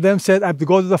 One of them said, I have to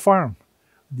go to the farm.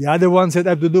 The other one said,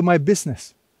 I have to do my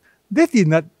business. They did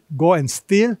not go and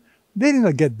steal. They did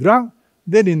not get drunk.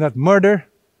 They did not murder.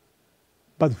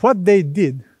 But what they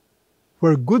did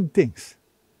were good things.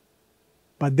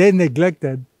 But they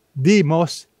neglected the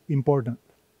most important.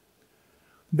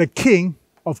 The King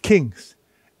of Kings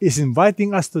is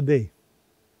inviting us today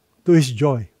to His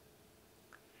joy.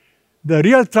 The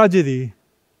real tragedy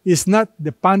is not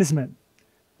the punishment,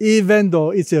 even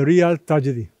though it's a real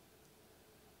tragedy,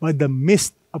 but the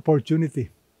missed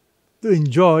opportunity to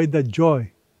enjoy the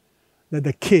joy that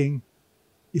the King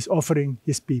is offering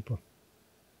His people.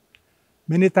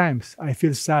 Many times I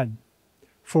feel sad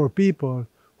for people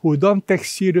who don't take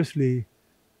seriously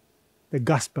the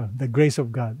gospel, the grace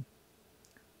of God.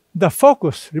 The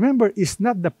focus, remember, is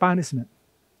not the punishment,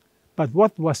 but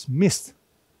what was missed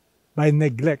by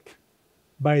neglect,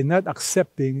 by not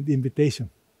accepting the invitation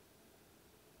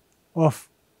of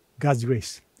God's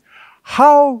grace.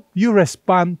 How you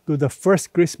respond to the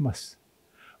first Christmas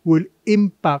will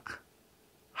impact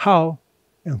how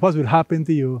and what will happen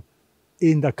to you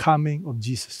in the coming of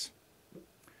Jesus.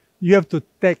 You have to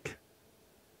take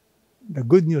the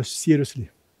good news seriously.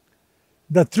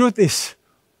 The truth is,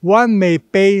 one may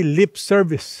pay lip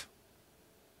service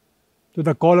to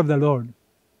the call of the Lord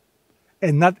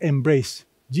and not embrace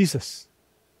Jesus.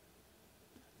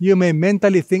 You may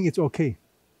mentally think it's okay.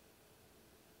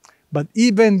 But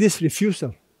even this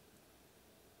refusal,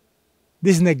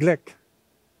 this neglect,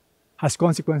 has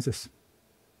consequences.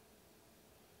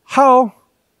 How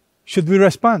should we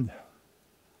respond?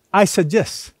 I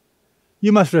suggest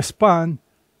you must respond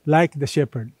like the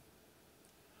shepherd.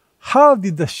 How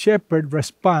did the shepherd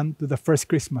respond to the first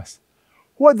Christmas?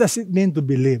 What does it mean to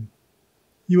believe?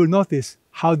 You will notice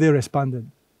how they responded.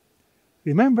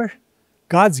 Remember,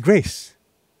 God's grace,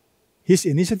 His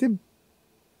initiative,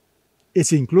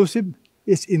 it's inclusive,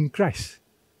 it's in Christ.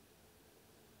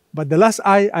 But the last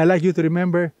I like you to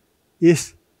remember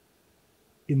is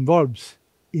involves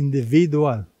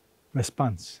individual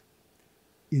response.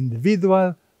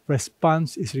 Individual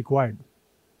response is required.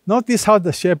 Notice how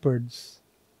the shepherds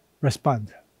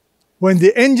respond. When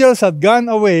the angels had gone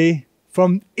away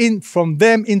from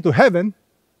them into heaven,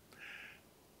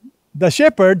 the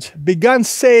shepherds began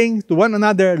saying to one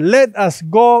another, "Let us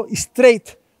go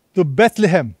straight to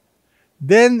Bethlehem,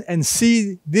 then and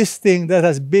see this thing that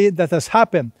has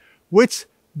happened, which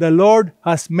the Lord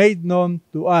has made known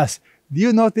to us." Do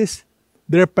you notice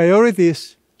their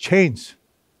priorities change?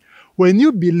 When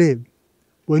you believe,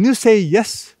 when you say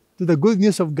yes to the good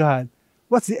news of God,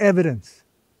 what's the evidence?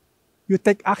 You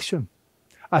take action.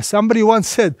 As somebody once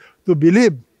said, to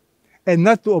believe and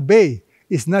not to obey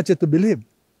is not just to believe.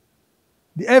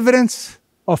 The evidence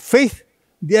of faith,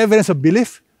 the evidence of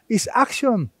belief is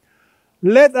action.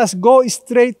 Let us go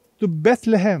straight to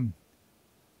Bethlehem.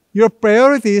 Your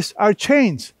priorities are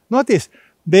changed. Notice,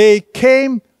 they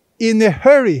came in a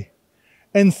hurry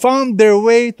and found their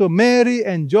way to Mary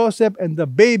and Joseph and the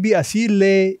baby as he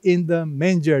lay in the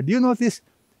manger. Do you notice?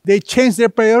 They changed their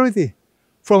priority.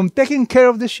 From taking care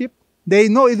of the sheep, they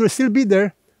know it will still be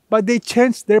there, but they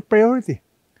changed their priority.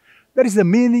 That is the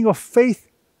meaning of faith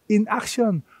in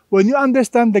action. When you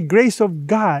understand the grace of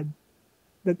God,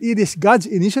 that it is God's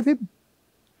initiative,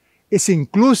 it's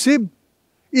inclusive,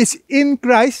 it's in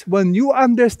Christ. When you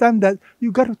understand that,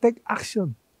 you got to take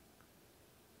action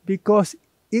because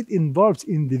it involves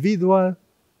individual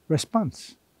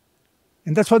response.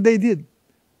 And that's what they did.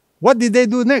 What did they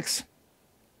do next?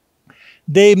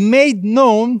 They made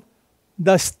known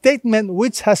the statement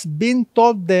which has been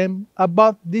told them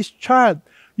about this child.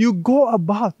 You go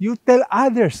about, you tell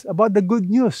others about the good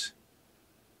news.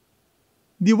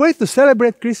 The way to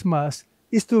celebrate Christmas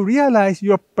is to realize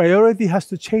your priority has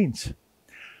to change.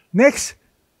 Next,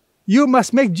 you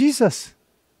must make Jesus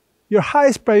your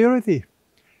highest priority.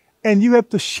 And you have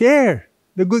to share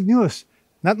the good news.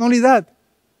 Not only that,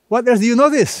 what else do you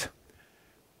notice?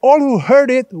 All who heard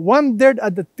it wondered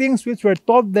at the things which were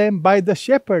told them by the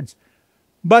shepherds.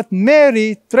 But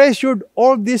Mary treasured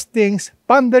all these things,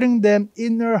 pondering them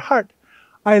in her heart.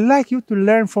 I like you to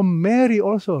learn from Mary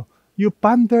also. You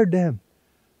ponder them.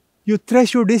 You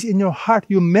treasure this in your heart.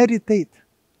 You meditate.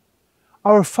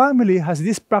 Our family has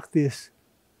this practice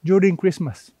during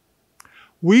Christmas.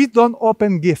 We don't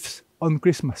open gifts on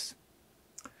Christmas.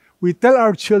 We tell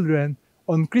our children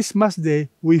on Christmas Day,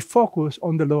 we focus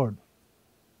on the Lord.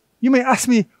 You may ask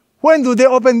me, when do they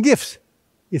open gifts?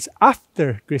 It's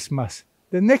after Christmas,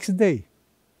 the next day,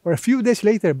 or a few days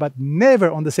later, but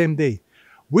never on the same day.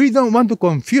 We don't want to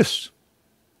confuse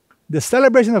the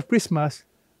celebration of Christmas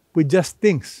with just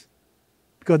things,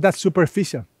 because that's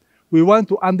superficial. We want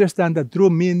to understand the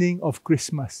true meaning of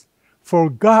Christmas. For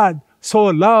God so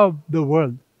loved the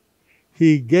world,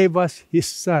 He gave us His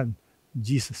Son,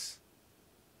 Jesus.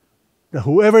 That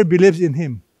whoever believes in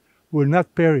Him will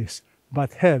not perish,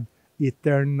 but have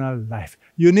eternal life.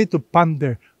 You need to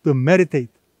ponder, to meditate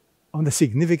on the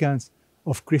significance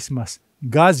of Christmas.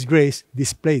 God's grace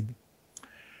displayed.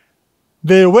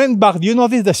 They went back. Do you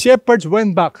notice the shepherds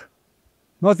went back?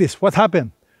 Notice what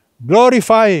happened.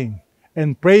 Glorifying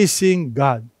and praising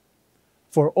God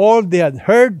for all they had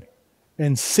heard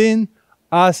and seen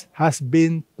as has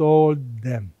been told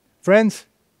them. Friends,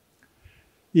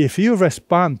 if you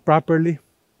respond properly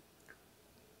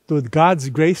to God's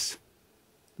grace,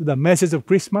 to the message of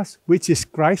Christmas, which is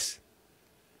Christ,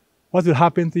 what will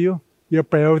happen to you? Your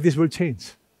priorities will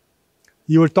change.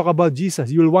 You will talk about Jesus.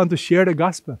 You will want to share the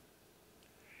gospel.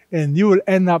 And you will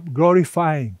end up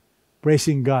glorifying,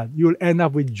 praising God. You will end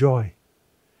up with joy.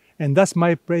 And that's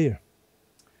my prayer,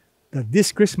 that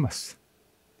this Christmas,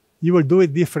 you will do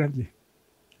it differently.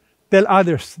 Tell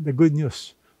others the good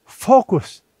news.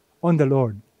 Focus on the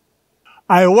Lord.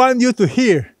 I want you to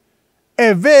hear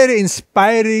a very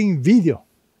inspiring video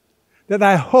that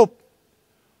I hope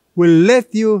will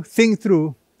let you think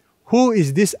through who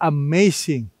is this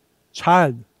amazing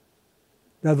child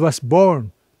that was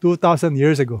born 2,000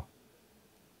 years ago.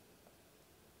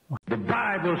 The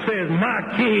Bible says,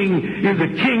 my king is the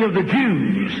king of the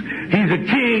Jews. He's the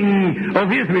king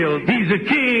of Israel. He's the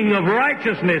king of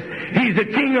righteousness. He's the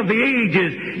king of the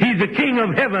ages. He's the king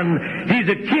of heaven. He's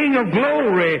the king of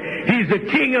glory. He's the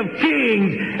king of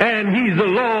kings. And he's the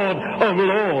Lord of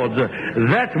lords.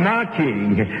 That's my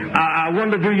king. I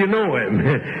wonder, do you know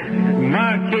him?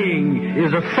 My king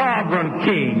is a sovereign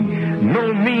king.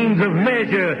 No means of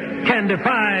measure can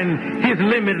define his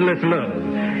limitless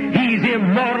love. He's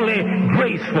immortally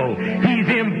graceful. He's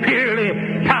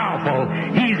imperially powerful.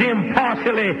 He's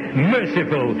impartially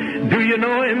merciful. Do you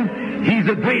know him? He's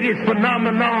the greatest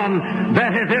phenomenon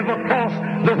that has ever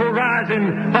crossed the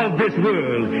horizon of this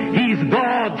world. He's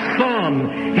God's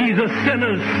Son. He's a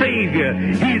sinner's Savior.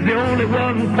 He's the only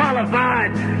one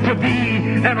qualified to be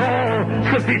an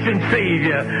all-sufficient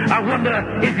Savior. I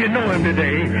wonder if you know him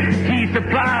today. He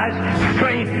supplies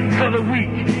strength for the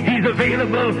weak. He's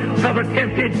available for the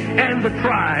tempted and the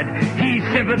tried. He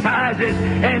sympathizes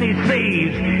and he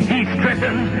saves. He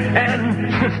strengthens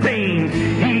and sustains.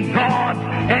 He guards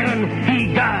and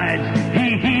he guides.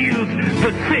 He heals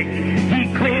the sick. He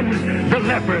cleanses the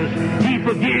lepers. He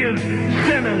forgives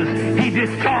sinners. He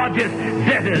discharges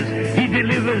debtors. He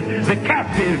delivers the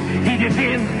captive. He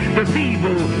defends the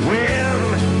feeble.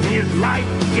 Well, his life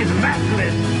is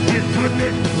matchless. His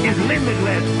goodness is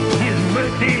limitless. His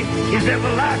mercy is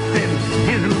everlasting.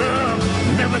 His love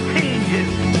never changes.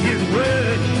 His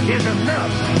word is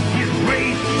enough. His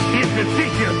grace is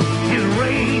sufficient. His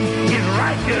reign is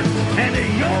righteous. And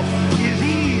his yoke is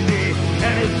easy.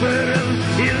 And his burden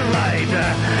is light.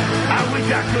 I wish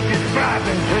I could describe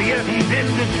him to you. He's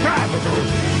indescribable.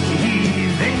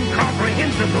 He's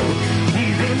incomprehensible.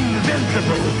 He's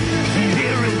invincible. He's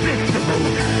irresistible.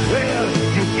 Well,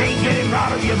 you can't get him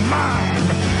out of your mind.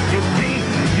 You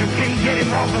can't get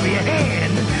him off of your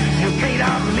hand. You can't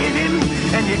outlive him,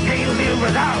 and you can't live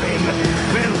without him.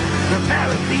 Well, the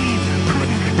Pharisees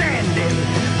couldn't stand him,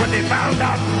 but they found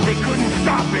out they couldn't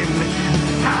stop him.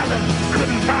 Pilate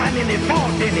couldn't find any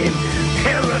fault in him.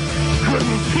 Herod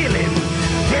couldn't kill him.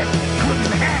 Death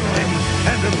couldn't handle him,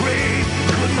 and the grave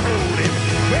couldn't hold him.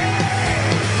 Yeah!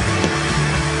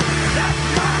 That's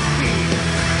my king.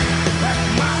 That's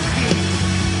my king.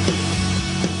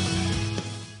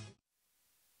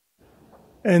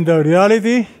 And the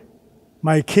reality,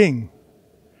 my king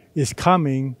is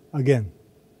coming again.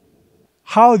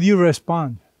 How do you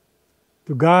respond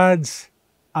to God's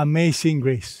amazing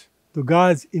grace, to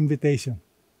God's invitation?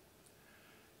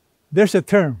 There's a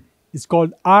term, it's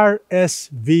called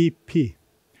RSVP.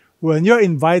 When you're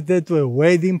invited to a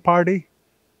wedding party,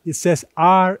 it says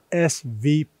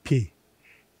RSVP.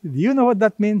 Do you know what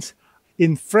that means?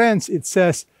 In French, it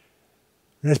says,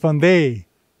 Répondez,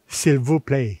 s'il vous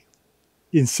plaît.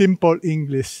 In simple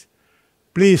English,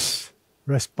 please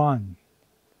respond.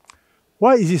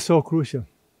 Why is it so crucial?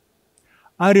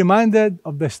 I'm reminded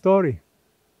of the story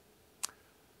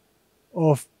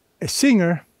of a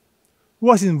singer who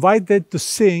was invited to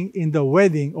sing in the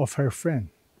wedding of her friend.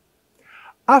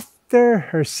 After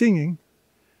her singing,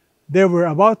 they were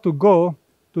about to go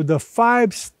to the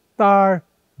 5-star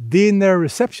dinner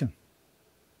reception.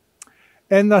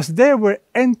 And as they were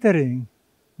entering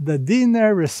the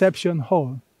dinner reception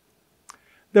hall,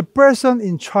 the person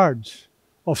in charge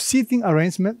of seating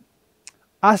arrangement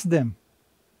asked them,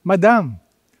 Madam,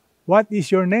 what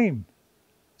is your name?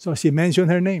 So she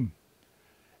mentioned her name.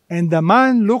 And the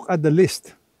man looked at the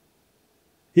list.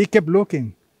 He kept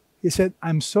looking. He said,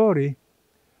 I'm sorry,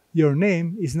 your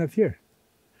name is not here.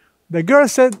 The girl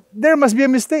said, there must be a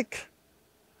mistake.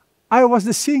 I was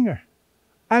the singer.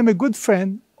 I'm a good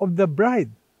friend of the bride.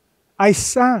 I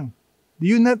sang. Do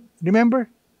you not remember?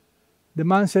 The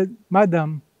man said,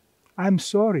 Madam, I'm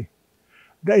sorry.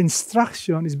 The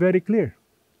instruction is very clear.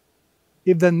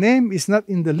 If the name is not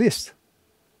in the list,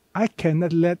 I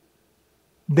cannot let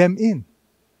them in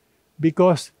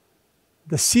because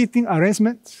the seating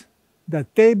arrangements, the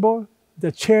table,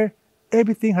 the chair,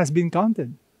 everything has been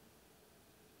counted.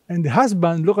 And the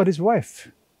husband looked at his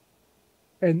wife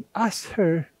and asked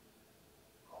her,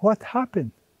 what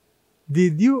happened?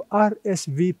 Did you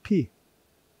RSVP?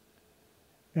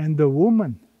 And the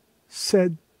woman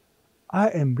said, I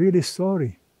am really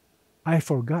sorry. I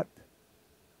forgot.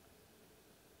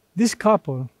 This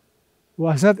couple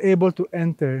was not able to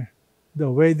enter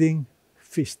the wedding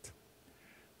feast.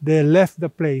 They left the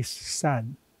place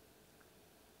sad.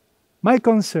 My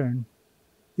concern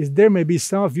is there may be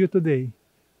some of you today,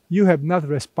 you have not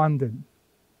responded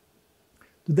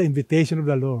to the invitation of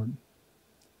the Lord.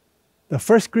 The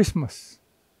first Christmas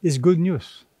is good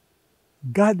news.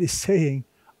 God is saying,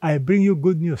 I bring you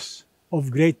good news of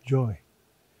great joy.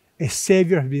 A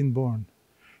Savior has been born.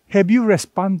 Have you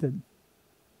responded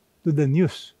to the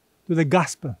news, to the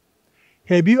gospel?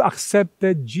 Have you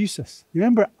accepted Jesus?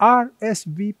 Remember,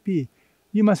 RSVP.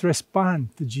 You must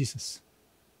respond to Jesus.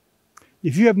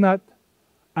 If you have not,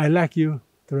 I'd like you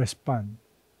to respond.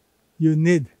 You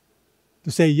need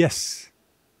to say yes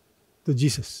to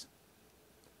Jesus.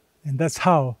 And that's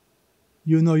how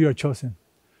you know you're chosen.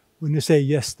 When you say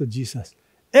yes to Jesus.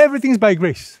 Everything is by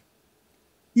grace.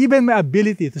 Even my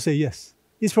ability to say yes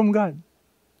is from God.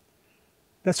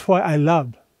 That's why I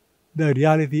love the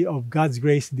reality of God's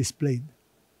grace displayed.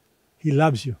 He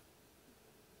loves you.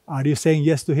 Are you saying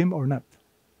yes to Him or not?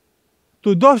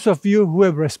 To those of you who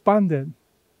have responded,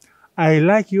 I'd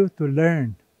like you to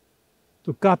learn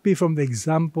to copy from the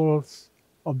examples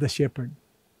of the shepherd.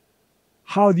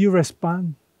 How do you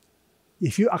respond?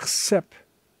 If you accept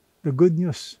the good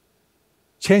news,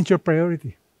 change your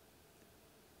priority.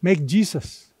 Make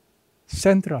Jesus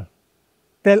central.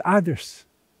 Tell others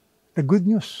the good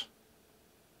news.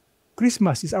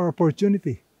 Christmas is our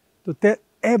opportunity to tell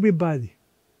everybody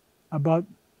about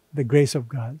the grace of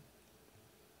God.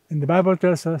 And the Bible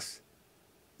tells us,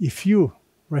 if you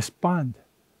respond,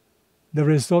 the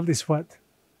result is what?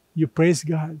 You praise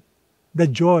God. The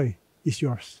joy is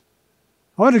yours.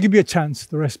 I want to give you a chance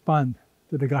to respond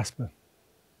to the gospel.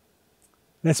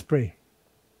 Let's pray.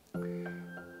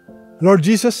 Lord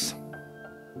Jesus,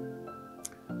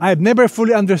 I have never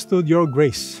fully understood your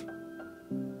grace.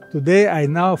 Today, I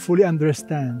now fully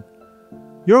understand.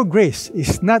 Your grace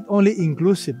is not only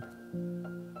inclusive.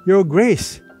 Your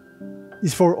grace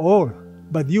is for all,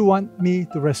 but you want me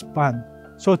to respond.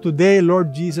 So today,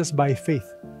 Lord Jesus, by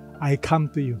faith, I come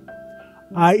to you.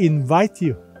 I invite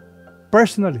you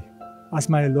personally as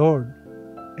my Lord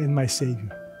and my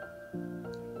Savior.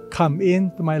 Come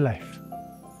into my life.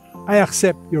 I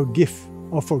accept your gift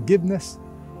of forgiveness.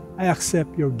 I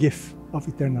accept your gift of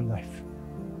eternal life.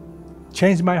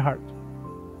 Change my heart.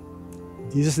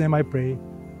 In Jesus' name I pray.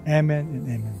 Amen and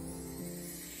amen.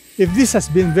 If this has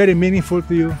been very meaningful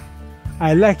to you,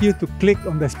 I'd like you to click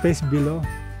on the space below.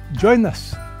 Join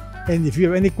us. And if you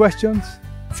have any questions,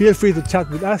 feel free to chat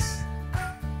with us.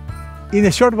 In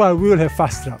a short while, we will have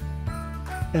Fast Track.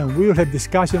 And we will have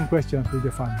discussion questions with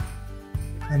your family.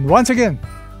 And once again,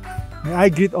 may I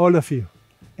greet all of you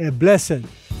a blessed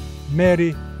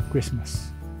Merry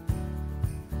Christmas.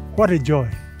 What a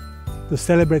joy to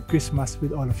celebrate Christmas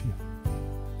with all of you.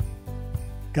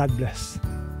 God bless.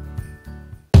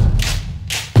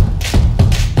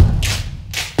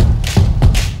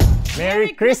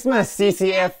 Merry Christmas,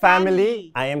 CCF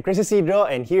family! I am Chris Isidro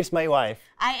and here's my wife.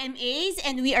 I am Ace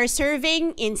and we are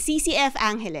serving in CCF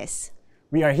Angeles.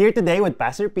 We are here today with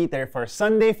Pastor Peter for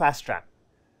Sunday Fast Track.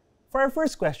 For our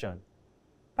first question,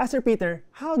 Pastor Peter,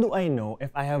 how do I know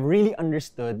if I have really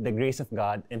understood the grace of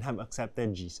God and have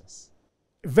accepted Jesus?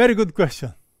 Very good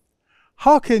question.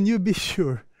 How can you be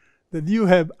sure that you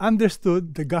have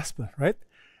understood the gospel, right?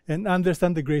 And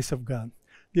understand the grace of God?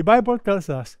 The Bible tells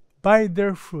us, by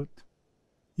their fruit,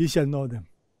 you shall know them.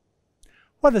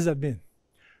 What does that mean?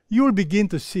 You will begin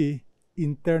to see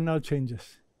internal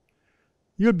changes.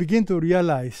 You'll begin to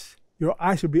realize your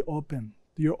eyes will be open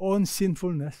to your own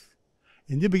sinfulness,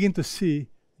 and you begin to see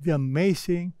the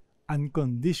amazing,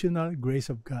 unconditional grace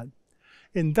of God.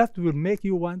 And that will make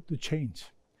you want to change.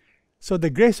 So the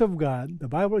grace of God, the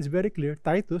Bible is very clear.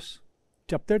 Titus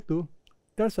chapter 2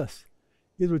 tells us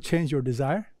it will change your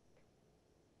desire.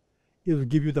 It will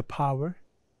give you the power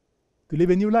to live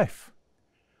a new life.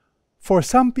 For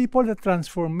some people, the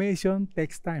transformation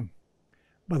takes time.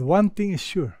 But one thing is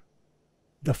sure,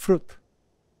 the fruit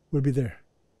will be there.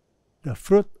 The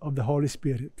fruit of the Holy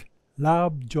Spirit.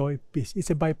 Love, joy, peace. It's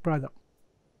a byproduct.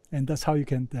 And that's how you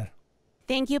can tell.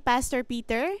 Thank you, Pastor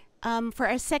Peter. For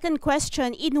our second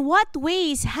question, in what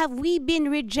ways have we been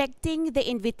rejecting the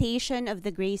invitation of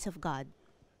the grace of God?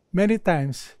 Many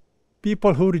times,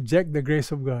 people who reject the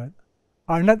grace of God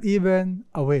are not even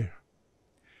aware.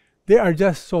 They are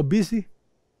just so busy.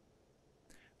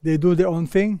 They do their own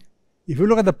thing. If you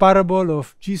look at the parable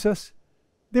of Jesus,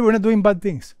 they were not doing bad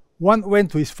things. One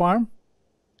went to his farm.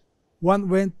 One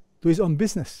went to his own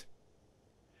business.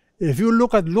 If you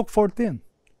look at Luke 14,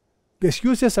 the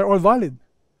excuses are all valid.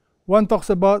 One talks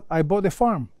about, I bought a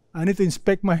farm. I need to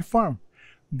inspect my farm.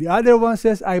 The other one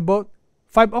says, I bought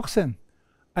 5 oxen.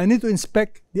 I need to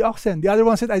inspect the oxen. The other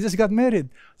one said, I just got married.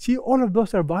 See, all of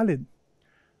those are valid.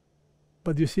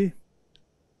 But you see,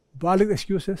 valid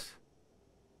excuses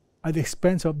at the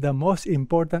expense of the most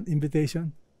important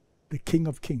invitation, the King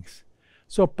of Kings.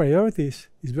 So priorities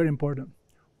is very important.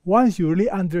 Once you really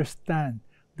understand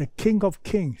the King of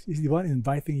Kings is the one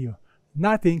inviting you,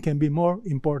 nothing can be more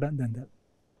important than that.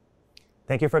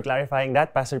 Thank you for clarifying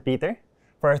that, Pastor Peter.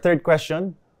 For our third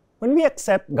question, when we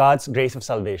accept God's grace of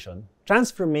salvation,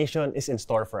 transformation is in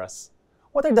store for us.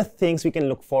 What are the things we can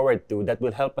look forward to that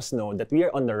will help us know that we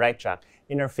are on the right track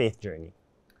in our faith journey?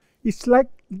 It's like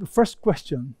the first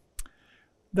question,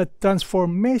 that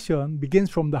transformation begins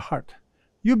from the heart.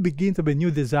 You begin to have a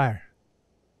new desire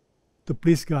to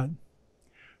please God.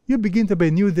 You begin to have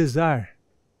a new desire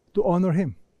to honor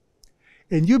Him.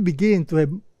 And you begin to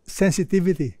have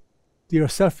sensitivity to your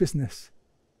selfishness,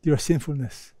 to your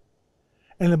sinfulness.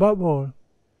 And above all,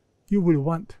 you will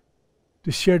want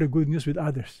to share the good news with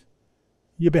others.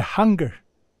 You have a hunger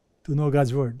to know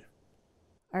God's Word.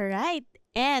 All right.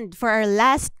 And for our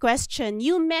last question,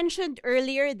 you mentioned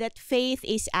earlier that faith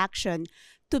is action.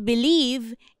 To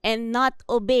believe and not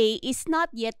obey is not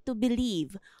yet to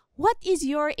believe. What is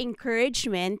your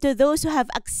encouragement to those who have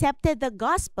accepted the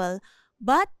gospel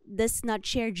but does not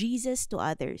share Jesus to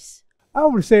others? I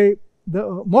would say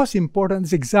the most important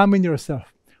is examine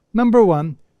yourself. Number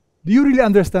one, do you really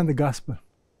understand the gospel?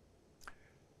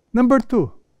 Number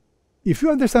two, if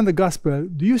you understand the gospel,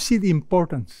 do you see the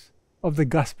importance of the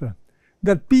gospel?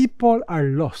 That people are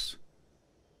lost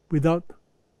without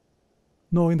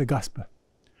knowing the gospel.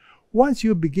 Once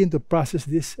you begin to process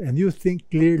this and you think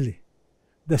clearly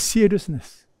the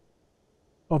seriousness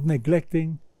of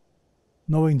neglecting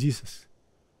knowing Jesus,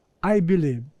 I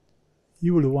believe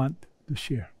you will want to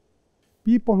share.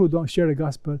 People who don't share the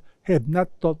gospel have not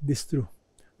taught this truth.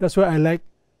 That's why I like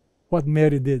what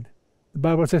Mary did. The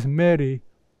Bible says Mary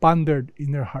pondered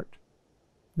in her heart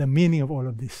the meaning of all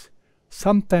of this.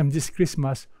 Sometimes this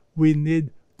Christmas, we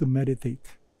need to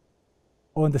meditate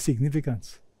on the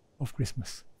significance of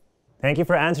Christmas. Thank you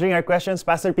for answering our questions,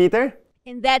 Pastor Peter.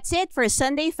 And that's it for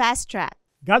Sunday Fast Track.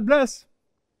 God bless.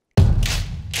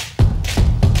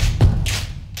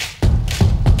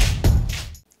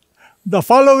 The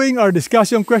following are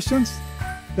discussion questions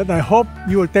that I hope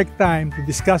you will take time to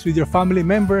discuss with your family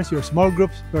members, your small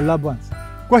groups, your loved ones.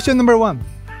 Question number 1.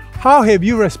 How have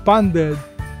you responded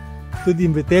to the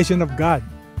invitation of God?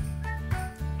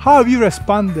 How have you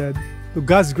responded to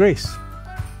God's grace?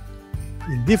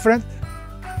 Indifferent,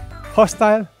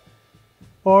 hostile,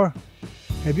 or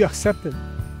have you accepted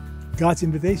God's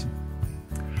invitation?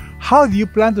 How do you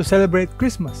plan to celebrate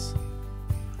Christmas?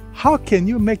 How can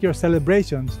you make your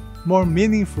celebrations more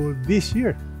meaningful this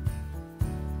year?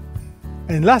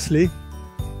 And lastly,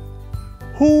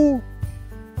 who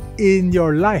in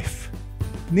your life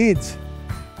needs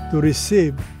to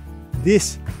receive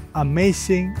this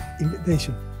amazing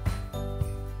invitation?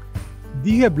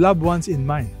 Do you have loved ones in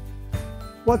mind?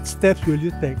 What steps will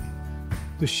you take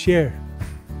to share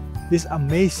this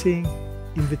amazing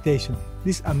invitation,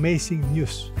 this amazing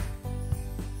news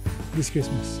this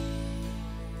Christmas?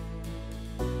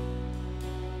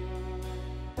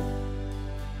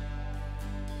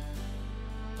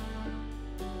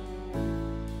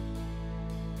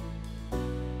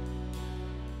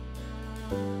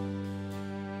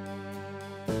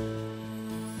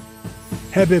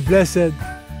 Have a blessed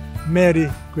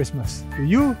Merry Christmas to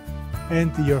you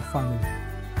and to your family.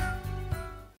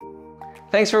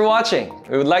 Thanks for watching.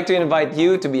 We would like to invite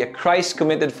you to be a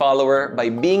Christ-committed follower by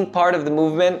being part of the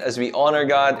movement as we honor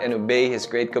God and obey His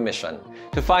Great Commission.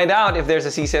 To find out if there's a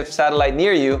CCF satellite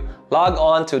near you, log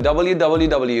on to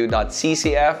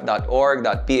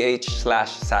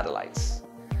www.ccf.org.ph/satellites.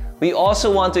 We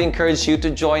also want to encourage you to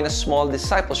join a small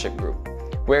discipleship group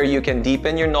where you can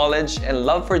deepen your knowledge and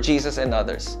love for Jesus and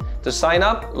others. To sign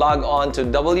up, log on to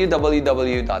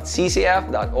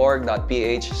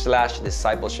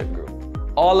www.ccf.org.ph/discipleship group.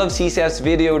 All of CCF's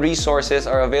video resources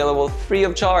are available free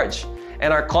of charge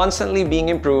and are constantly being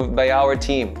improved by our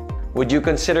team. Would you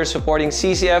consider supporting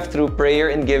CCF through prayer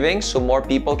and giving so more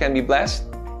people can be blessed?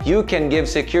 You can give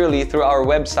securely through our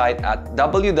website at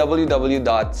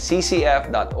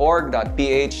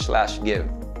www.ccf.org.ph/give.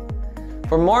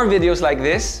 For more videos like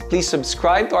this, please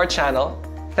subscribe to our channel.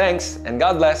 Thanks and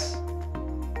God bless.